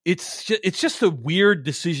it's just a weird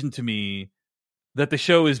decision to me that the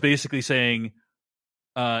show is basically saying,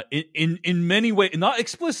 in many ways, not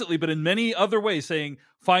explicitly, but in many other ways, saying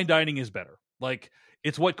fine dining is better. Like,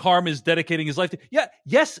 it's what Carm is dedicating his life to. Yeah,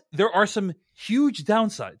 yes, there are some huge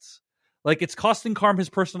downsides. Like, it's costing Carm his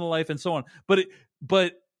personal life and so on. But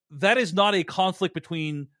that is not a conflict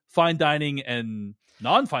between fine dining and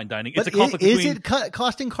non-fine dining. It's a conflict between... Is it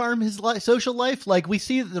costing Carm his social life? Like, we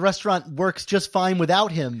see that the restaurant works just fine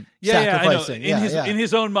without him sacrificing. I know. In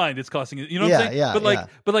his own mind, it's costing it. You know what I'm saying? Yeah,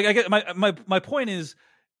 but I get my point is,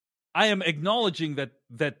 I am acknowledging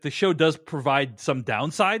that the show does provide some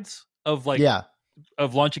downsides of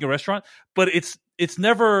of launching a restaurant, but it's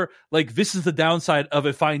never like this is the downside of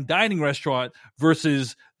a fine dining restaurant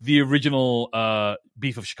versus the original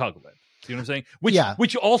Beef of Chicagoland. You know what I'm saying?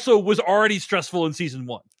 Which also was already stressful in season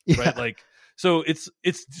 1, right? Like, so it's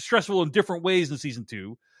stressful in different ways in season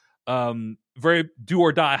 2. Very do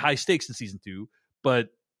or die, high stakes in season 2, but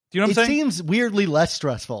do you know what I'm saying? It seems weirdly less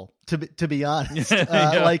stressful, to be honest.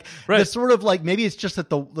 The sort of like, maybe it's just that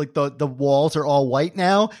the walls are all white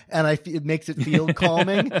now, and it makes it feel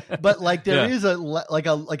calming. But like there is a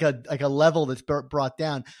level that's brought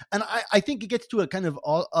down, and I think it gets to a kind of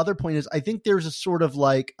other point is I think there's a sort of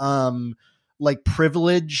like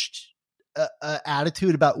privileged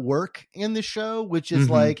attitude about work in the show, which is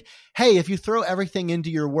like, hey, if you throw everything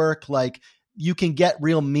into your work, like you can get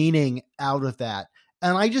real meaning out of that.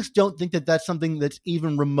 And I just don't think that that's something that's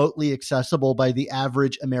even remotely accessible by the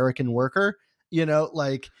average American worker.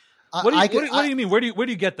 Like, what do you mean? Where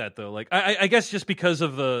do you get that though? Like, I guess just because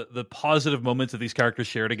of the positive moments that these characters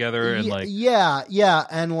share together, and like,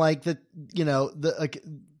 and like the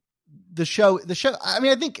show. I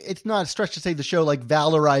mean, I think it's not a stretch to say the show like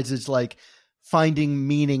valorizes like finding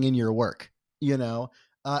meaning in your work.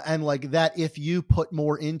 And like that, if you put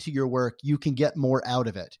more into your work, you can get more out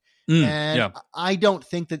of it. I don't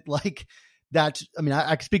think that like that's, I mean,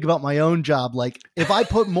 I can speak about my own job. Like, if I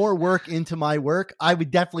put more work into my work, I would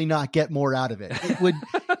definitely not get more out of it.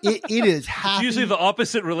 It is happy. It's usually the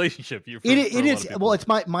opposite relationship. It is. Well, it's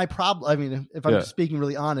my problem. I mean, if I'm speaking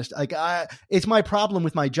really honest, like it's my problem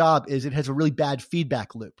with my job is it has a really bad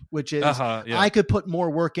feedback loop, which is I could put more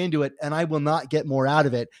work into it and I will not get more out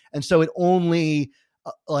of it. And so it only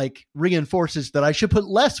like reinforces that I should put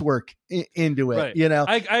less work into it. Right.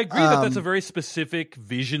 I agree that that's a very specific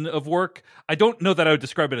vision of work. I don't know that I would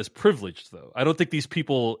describe it as privileged, though. I don't think these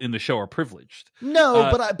people in the show are privileged. No,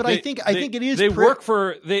 but I think it is. They work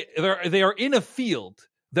for they are in a field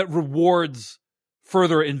that rewards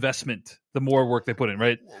further investment the more work they put in.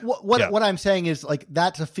 Right. What I'm saying is like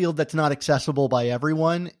that's a field that's not accessible by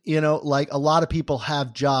everyone. Like a lot of people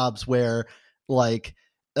have jobs where like.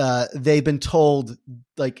 They've been told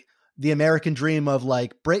like the American dream of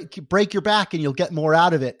like break your back and you'll get more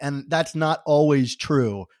out of it. And that's not always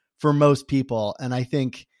true for most people. And I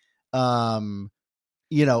think,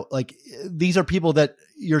 like these are people that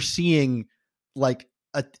you're seeing like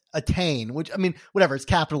attain, which, I mean, whatever, it's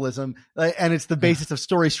capitalism, and it's the basis of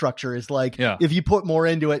story structure is like, if you put more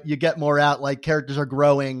into it, you get more out, like characters are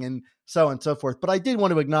growing and so on and so forth. But I did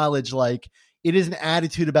want to acknowledge, like, it is an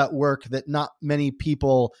attitude about work that not many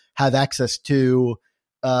people have access to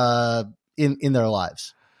in their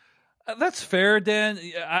lives. That's fair, Dan.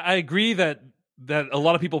 I agree that a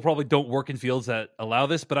lot of people probably don't work in fields that allow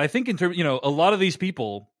this, but I think in terms, a lot of these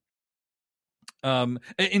people,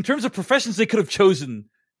 in terms of professions they could have chosen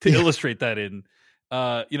to illustrate that in,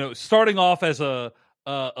 starting off as a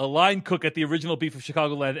line cook at the original Beef of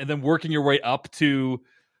Chicagoland and then working your way up to,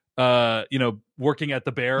 working at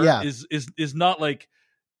the Bear is not like,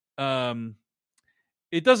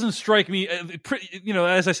 it doesn't strike me,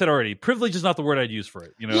 as I said already, privilege is not the word I'd use for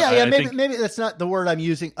it. Maybe that's not the word I'm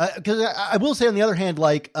using. Because I will say, on the other hand,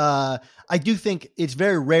 like, I do think it's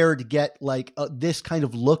very rare to get like this kind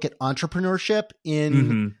of look at entrepreneurship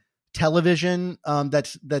in television.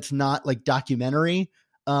 That's not like documentary.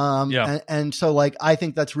 And so, like, I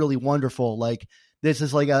think that's really wonderful. Like, this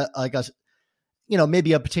is like a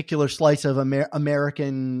maybe a particular slice of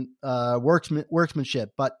American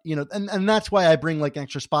workmanship, but and that's why I bring like an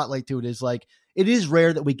extra spotlight to it. Is like, it is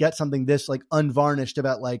rare that we get something this like unvarnished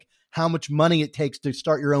about like how much money it takes to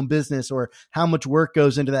start your own business, or how much work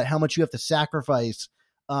goes into that, how much you have to sacrifice.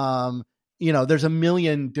 There's a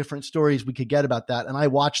million different stories we could get about that, and I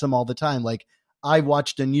watch them all the time. Like, I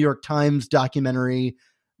watched a New York Times documentary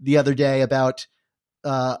the other day about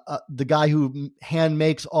the guy who hand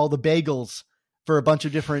makes all the bagels for a bunch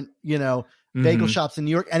of different, bagel shops in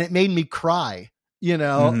New York. And it made me cry,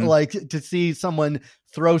 like to see someone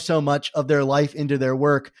throw so much of their life into their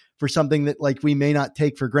work for something that like we may not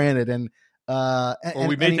take for granted.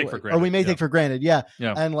 We may take for granted. Yeah.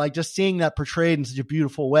 And like just seeing that portrayed in such a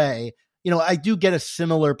beautiful way, I do get a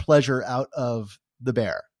similar pleasure out of the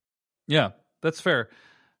Bear. Yeah, that's fair.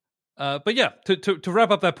 But yeah, to wrap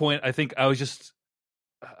up that point, I think I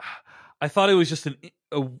thought it was just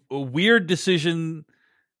a weird decision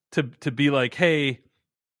to be like, hey,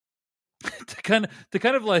 to kind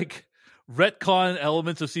of like retcon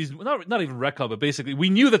elements of season, not even retcon, but basically we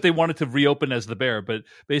knew that they wanted to reopen as the Bear, but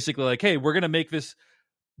basically like, hey, we're going to make this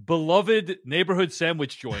beloved neighborhood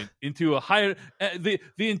sandwich joint into a higher, the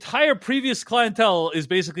entire previous clientele is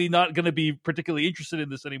basically not going to be particularly interested in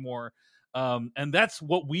this anymore. And that's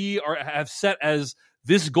what we have set as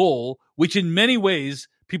this goal, which in many ways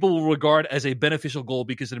people will regard as a beneficial goal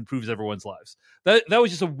because it improves everyone's lives. That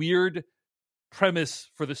was just a weird premise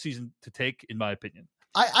for the season to take, in my opinion.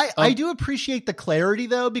 I do appreciate the clarity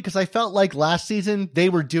though, because I felt like last season they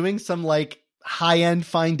were doing some like high-end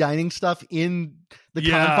fine dining stuff in the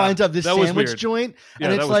confines of this sandwich joint.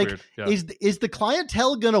 And it's like, is the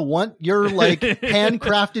clientele going to want your like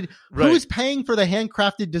handcrafted, who's paying for the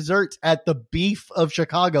handcrafted desserts at the Beef of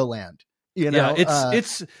Chicagoland?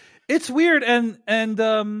 It's weird, and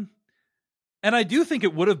I do think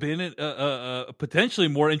it would have been a potentially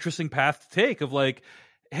more interesting path to take of like,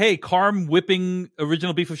 hey, Carm whipping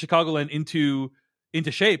original Beef of Chicagoland into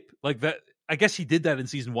shape like that. I guess he did that in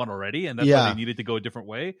season 1 already, and that's why they needed to go a different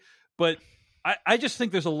way. But I just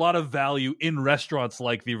think there's a lot of value in restaurants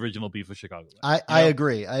like the original Beef of Chicagoland. I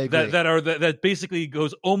agree. That basically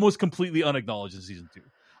goes almost completely unacknowledged in season 2.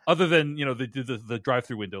 Other than, the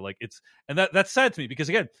drive-through window, like that's sad to me because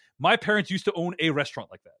again, my parents used to own a restaurant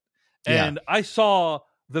like that, and I saw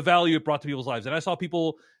the value it brought to people's lives, and I saw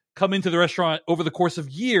people come into the restaurant over the course of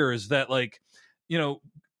years that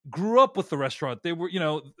grew up with the restaurant. They were,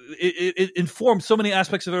 it informed so many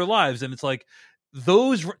aspects of their lives, and it's like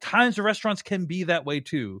those times of restaurants can be that way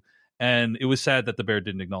too. And it was sad that the Bear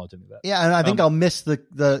didn't acknowledge any of that. Yeah, and I think I'll miss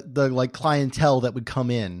the like clientele that would come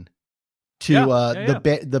in to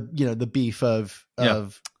the Beef of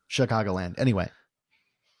Chicagoland. Anyway,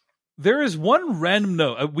 there is one random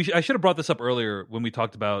note. I should have brought this up earlier when we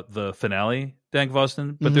talked about the finale, Dan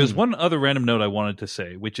Gvozden, but there's one other random note I wanted to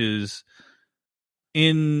say, which is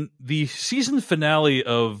in the season finale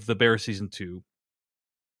of the Bear season 2,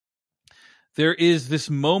 there is this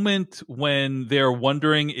moment when they're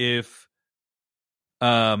wondering if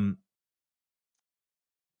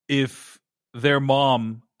their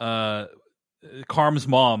mom, Carm's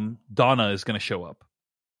mom, Donna, is going to show up.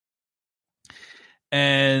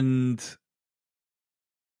 And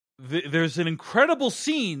there's an incredible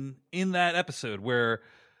scene in that episode where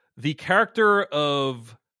the character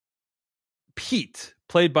of Pete,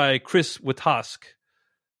 played by Chris Watask,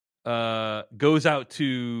 goes out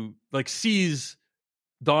to sees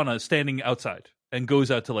Donna standing outside and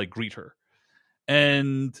goes out to greet her.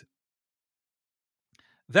 And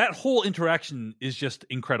that whole interaction is just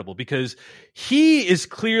incredible because he is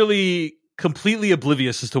clearly completely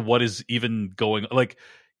oblivious as to what is even going. Like,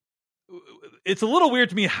 it's a little weird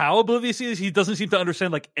to me how oblivious he is. He doesn't seem to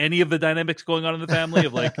understand like any of the dynamics going on in the family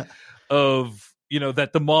of like that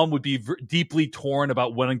the mom would be deeply torn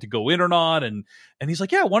about wanting to go in or not, and he's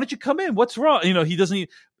like, yeah, why don't you come in? What's wrong? He doesn't.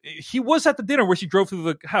 He was at the dinner where she drove through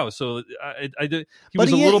the house, so I did.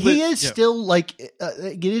 He is still like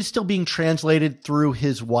it is still being translated through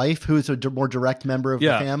his wife, who is a more direct member of the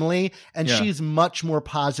family, and she's much more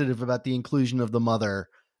positive about the inclusion of the mother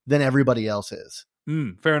than everybody else is.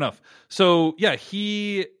 Fair enough. So yeah,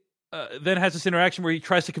 he then has this interaction where he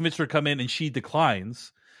tries to convince her to come in, and she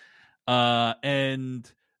declines,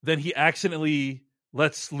 and then he accidentally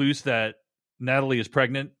lets loose that Natalie is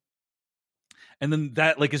pregnant. And then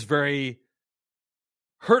that like is very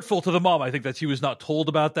hurtful to the mom. I think that she was not told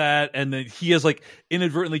about that. And then he is like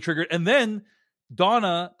inadvertently triggered. And then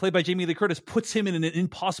Donna, played by Jamie Lee Curtis, puts him in an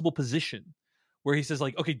impossible position where he says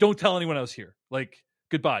like, okay, don't tell anyone else here. Like,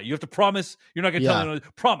 goodbye. You have to promise you're not going to tell anyone.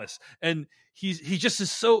 Promise. And he just is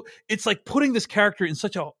so, it's like putting this character in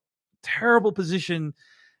such a terrible position,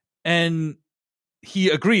 and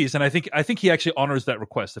he agrees, and I think he actually honors that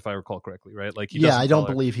request, if I recall correctly, right? Like, I don't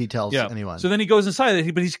believe he tells anyone. So then he goes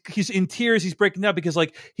inside, but he's in tears, he's breaking down because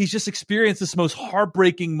like he's just experienced this most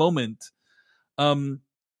heartbreaking moment. And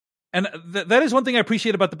that is one thing I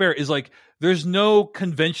appreciate about The Bear is like there's no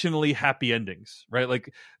conventionally happy endings, right?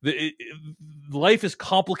 Like life is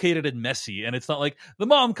complicated and messy, and it's not like the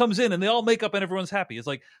mom comes in and they all make up and everyone's happy. It's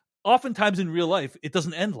like oftentimes in real life it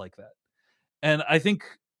doesn't end like that, and I think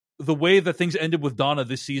the way that things ended with Donna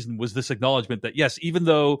this season was this acknowledgement that yes, even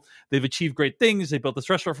though they've achieved great things, they built this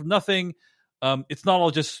restaurant from nothing, it's not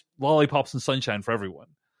all just lollipops and sunshine for everyone.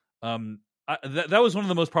 That was one of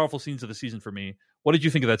the most powerful scenes of the season for me. What did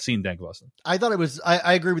you think of that scene, Dan Gavoston? I thought it was,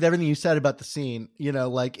 I agree with everything you said about the scene.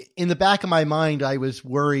 Like in the back of my mind, I was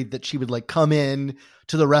worried that she would like come in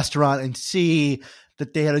to the restaurant and see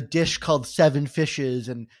that they had a dish called Seven Fishes,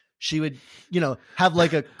 and she would, have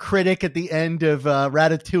like a critic at the end of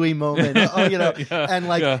Ratatouille moment, and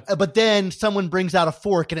like, but then someone brings out a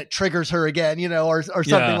fork and it triggers her again, or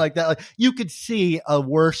something like that. Like you could see a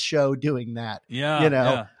worse show doing that.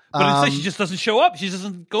 But instead she just doesn't show up. She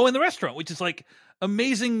doesn't go in the restaurant, which is like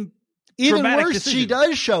amazing. Even worse, decision. she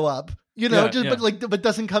does show up, but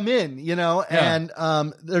doesn't come in, and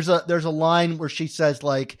there's a line where she says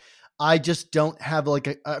like, I just don't have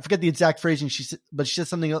like I forget the exact phrasing she said, but she said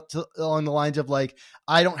something along the lines of like,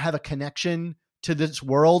 I don't have a connection to this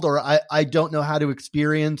world, or I don't know how to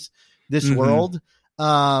experience this world.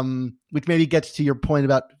 Which maybe gets to your point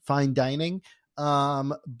about fine dining.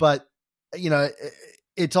 But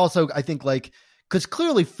it's also, I think like, cause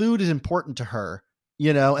clearly food is important to her,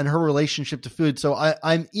 and her relationship to food. So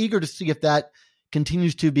I'm eager to see if that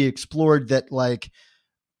continues to be explored, that like,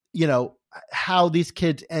 how these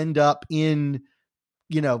kids end up in,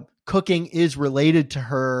 cooking is related to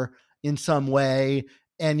her in some way.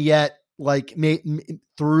 And yet like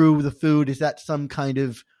through the food, is that some kind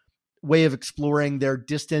of way of exploring their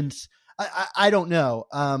distance? I don't know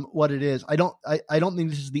what it is. I don't think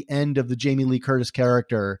this is the end of the Jamie Lee Curtis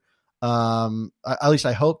character. At least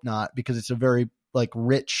I hope not, because it's a very like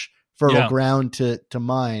rich, fertile ground to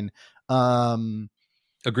mine.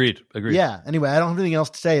 Agreed. Yeah. Anyway, I don't have anything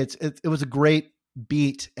else to say. It was a great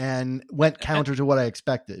beat and went counter to what I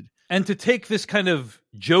expected. And to take this kind of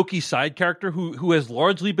jokey side character who has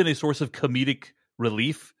largely been a source of comedic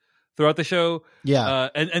relief throughout the show. Yeah.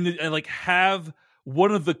 And like have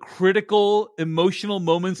one of the critical emotional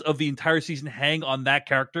moments of the entire season hang on that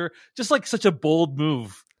character. Just like such a bold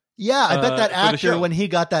move. Yeah, I bet that actor, when he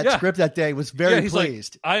got that script that day, was very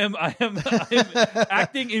pleased. Like, I am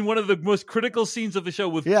acting in one of the most critical scenes of the show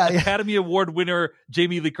with Academy Award winner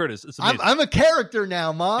Jamie Lee Curtis. It's amazing. I'm a character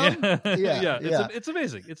now, Mom. It's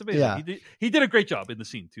amazing. It's amazing. Yeah. He did a great job in the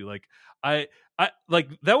scene too. Like I like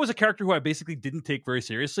that was a character who I basically didn't take very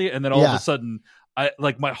seriously, and then all of a sudden,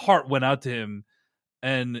 my heart went out to him.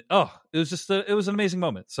 And it was an amazing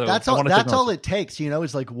moment. So that's all it takes,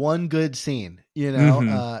 is like one good scene,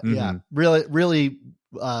 Yeah, really, really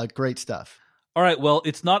great stuff. All right. Well,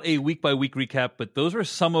 it's not a week by week recap, but those are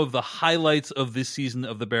some of the highlights of this season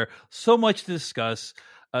of The Bear. So much to discuss.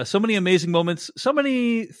 So many amazing moments, so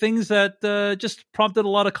many things that just prompted a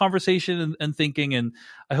lot of conversation and thinking. And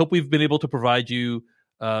I hope we've been able to provide you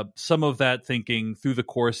some of that thinking through the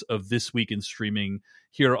course of this week in streaming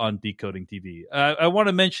here on Decoding TV. I want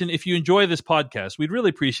to mention, if you enjoy this podcast, we'd really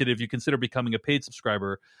appreciate it if you consider becoming a paid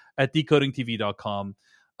subscriber at decodingtv.com.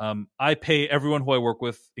 I pay everyone who I work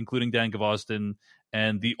with, including Dan Gavoston,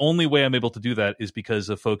 and the only way I'm able to do that is because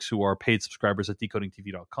of folks who are paid subscribers at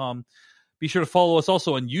decodingtv.com. Be sure to follow us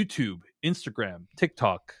also on YouTube, Instagram,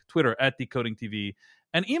 TikTok, Twitter @DecodingTV,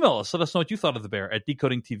 and email us. Let us know what you thought of The Bear at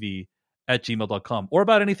decodingtv@gmail.com, or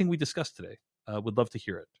about anything we discussed today. Would love to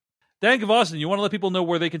hear it. Dan Gvozden, you want to let people know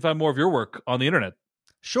where they can find more of your work on the internet?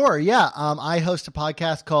 Sure, yeah. I host a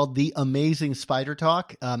podcast called The Amazing Spider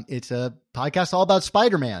Talk. It's a podcast all about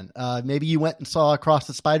Spider-Man. Maybe you went and saw Across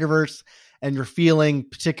the Spider-Verse and you're feeling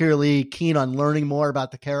particularly keen on learning more about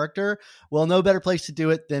the character. Well, no better place to do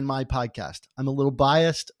it than my podcast. I'm a little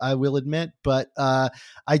biased, I will admit, but I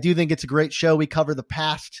do think it's a great show. We cover the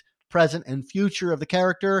past, present, and future of the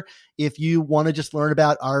character. If you want to just learn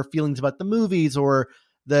about our feelings about the movies or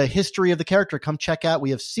the history of the character, come check out.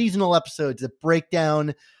 We have seasonal episodes that break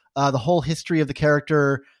down the whole history of the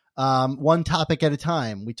character, one topic at a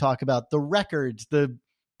time. We talk about the records, the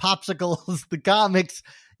popsicles, the comics,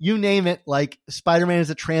 you name it. Like, Spider-Man is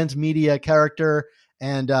a transmedia character,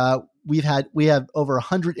 and we have over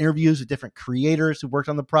 100 interviews with different creators who worked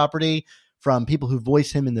on the property, from people who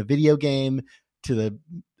voice him in the video game to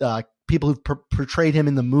the people who've portrayed him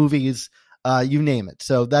in the movies, you name it.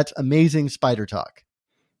 So that's Amazing Spider Talk.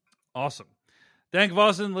 Awesome. Dan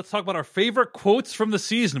Gvozden, let's talk about our favorite quotes from the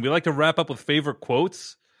season. We like to wrap up with favorite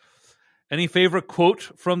quotes. Any favorite quote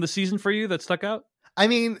from the season for you that stuck out? I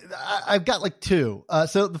mean, I've got like two.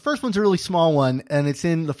 So the first one's a really small one, and it's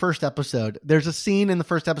in the first episode. There's a scene in the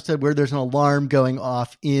first episode where there's an alarm going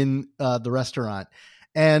off in the restaurant,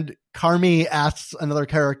 and Carmy asks another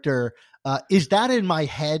character, is that in my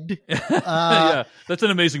head? Yeah, that's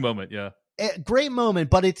an amazing moment. Yeah. Great moment,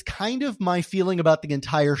 but it's kind of my feeling about the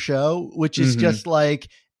entire show, which is just like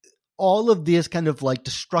all of this kind of like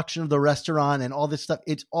destruction of the restaurant and all this stuff.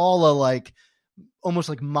 It's all a like almost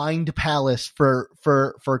like mind palace for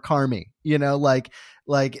Carmy, you know, like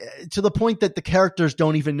to the point that the characters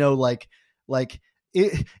don't even know like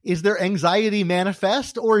is their anxiety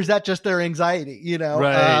manifest, or is that just their anxiety, you know?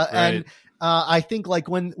 Right. And I think like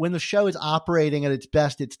when the show is operating at its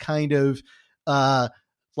best, it's kind of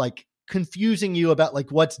like confusing you about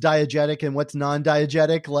like what's diegetic and what's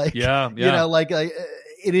non-diegetic. Like, you know, like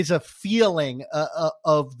it is a feeling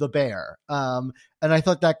of the bear. And I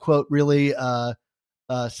thought that quote really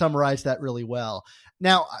summarized that really well.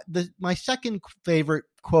 Now, my second favorite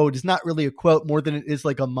quote is not really a quote more than it is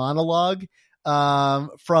like a monologue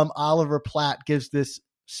from Oliver Platt. Gives this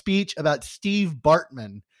speech about Steve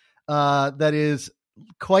Bartman that is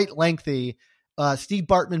quite lengthy. Steve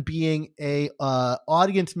Bartman being a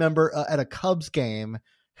audience member at a Cubs game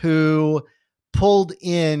who pulled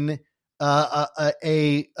in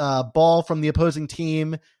a ball from the opposing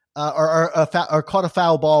team or caught a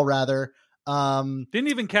foul ball rather. Didn't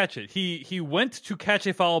even catch it. He went to catch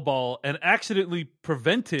a foul ball and accidentally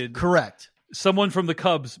prevented someone from the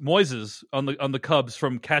Cubs, Moises on the Cubs,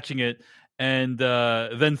 from catching it, and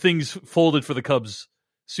then things folded for the Cubs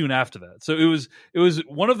soon after that. So it was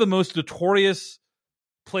one of the most notorious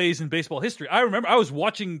plays in baseball history. I remember I was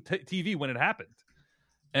watching TV when it happened,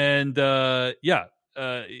 and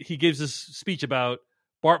he gives this speech about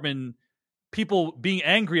Bartman, people being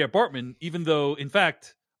angry at Bartman, even though in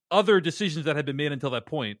fact other decisions that had been made until that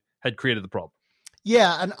point had created the problem.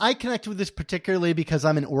 Yeah, and I connect with this particularly because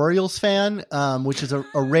I'm an Orioles fan, which is a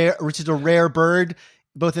rare bird,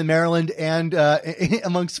 both in Maryland and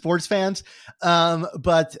among sports fans.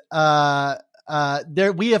 But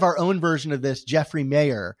we have our own version of this. Jeffrey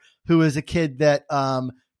Mayer, who is a kid that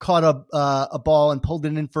caught a ball and pulled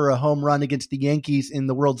it in for a home run against the Yankees in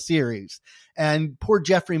the World Series, and poor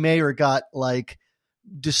Jeffrey Mayer got like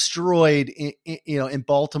destroyed in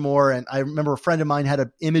Baltimore. And I remember a friend of mine had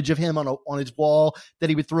an image of him on his wall that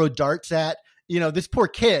he would throw darts at. You know, this poor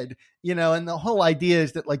kid, you know, and the whole idea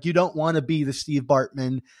is that like, you don't want to be the Steve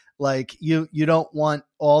Bartman. Like you don't want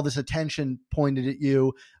all this attention pointed at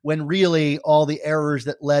you, when really all the errors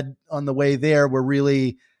that led on the way there were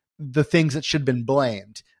really the things that should have been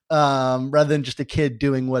blamed, rather than just a kid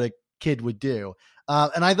doing what a kid would do.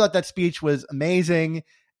 And I thought that speech was amazing.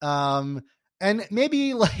 And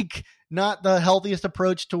maybe like not the healthiest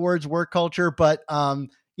approach towards work culture, but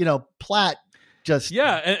Platt just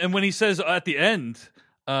and when he says at the end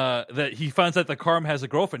that he finds out that Carm has a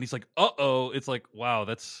girlfriend, he's like, it's like, wow,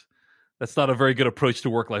 that's not a very good approach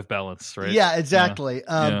to work-life balance, right? Yeah, exactly.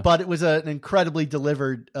 But it was an incredibly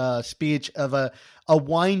delivered speech of a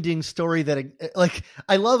winding story that, like,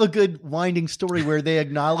 I love a good winding story where they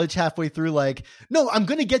acknowledge halfway through, like, no, I'm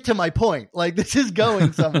going to get to my point. Like, this is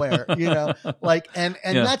going somewhere, you know? Like, and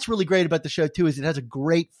that's really great about the show too, is it has a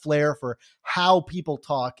great flair for how people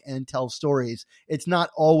talk and tell stories. It's not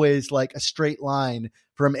always like a straight line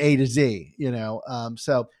from A to Z, you know?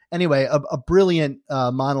 So anyway, a brilliant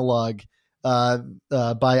monologue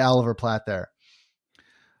by Oliver Platt there.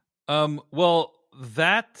 Well,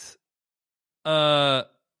 that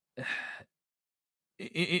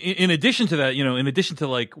in addition to that, in addition to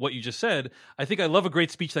like what you just said, I think I love a great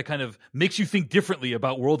speech that kind of makes you think differently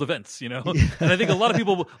about world events, And I think a lot of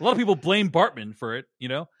people blame Bartman for it,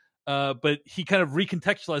 but he kind of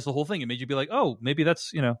recontextualized the whole thing and made you be like, oh, maybe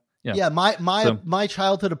that's, Yeah, my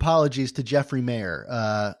childhood apologies to Jeffrey Mayer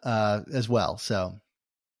as well. So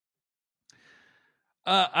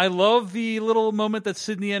I love the little moment that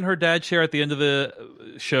Sydney and her dad share at the end of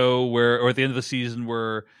the show or at the end of the season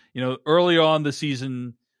where, early on the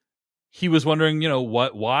season, he was wondering,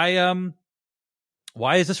 why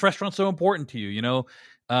is this restaurant so important to you?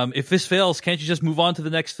 If this fails, can't you just move on to the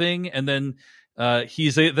next thing? And then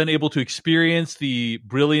he's then able to experience the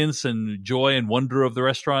brilliance and joy and wonder of the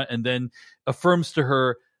restaurant, and then affirms to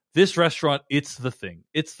her, this restaurant, it's the thing.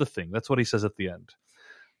 It's the thing. That's what he says at the end.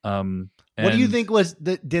 What do you think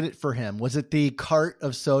that did it for him? Was it the cart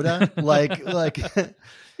of soda? like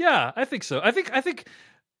Yeah, I think so. I think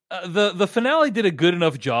the finale did a good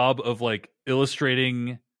enough job of like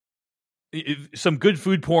illustrating some good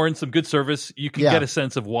food porn, some good service. You can get a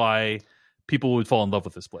sense of why people would fall in love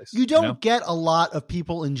with this place. You don't get a lot of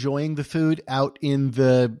people enjoying the food out in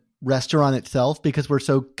the restaurant itself because we're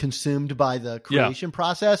so consumed by the creation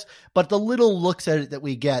process, but the little looks at it that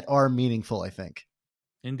we get are meaningful, I think.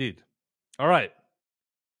 Indeed. All right.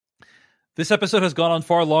 This episode has gone on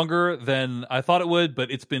far longer than I thought it would,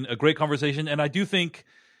 but it's been a great conversation. And I do think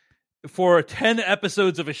for 10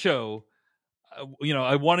 episodes of a show,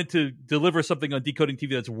 I wanted to deliver something on Decoding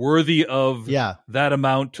TV that's worthy of that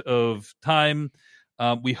amount of time.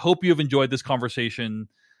 We hope you have enjoyed this conversation.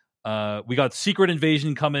 We got Secret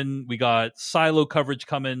Invasion coming. We got Silo coverage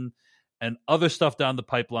coming and other stuff down the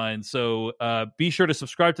pipeline. So be sure to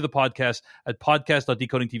subscribe to the podcast at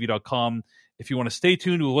podcast.decodingtv.com if you want to stay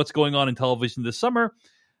tuned with what's going on in television this summer.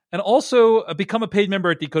 And also become a paid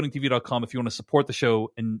member at decodingtv.com if you want to support the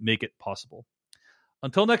show and make it possible.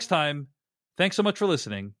 Until next time, thanks so much for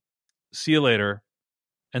listening. See you later.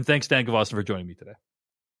 And thanks, Dan Gavossin, for joining me today.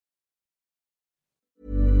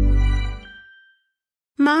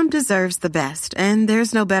 Mom deserves the best, and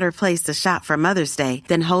there's no better place to shop for Mother's Day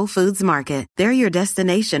than Whole Foods Market. They're your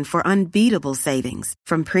destination for unbeatable savings,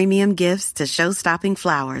 from premium gifts to show-stopping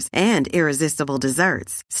flowers and irresistible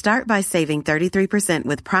desserts. Start by saving 33%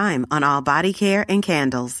 with Prime on all body care and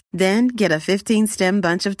candles. Then get a 15-stem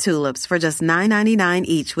bunch of tulips for just $9.99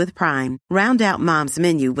 each with Prime. Round out Mom's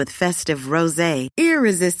menu with festive rosé,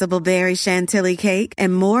 irresistible berry chantilly cake,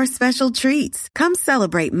 and more special treats. Come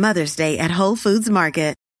celebrate Mother's Day at Whole Foods Market.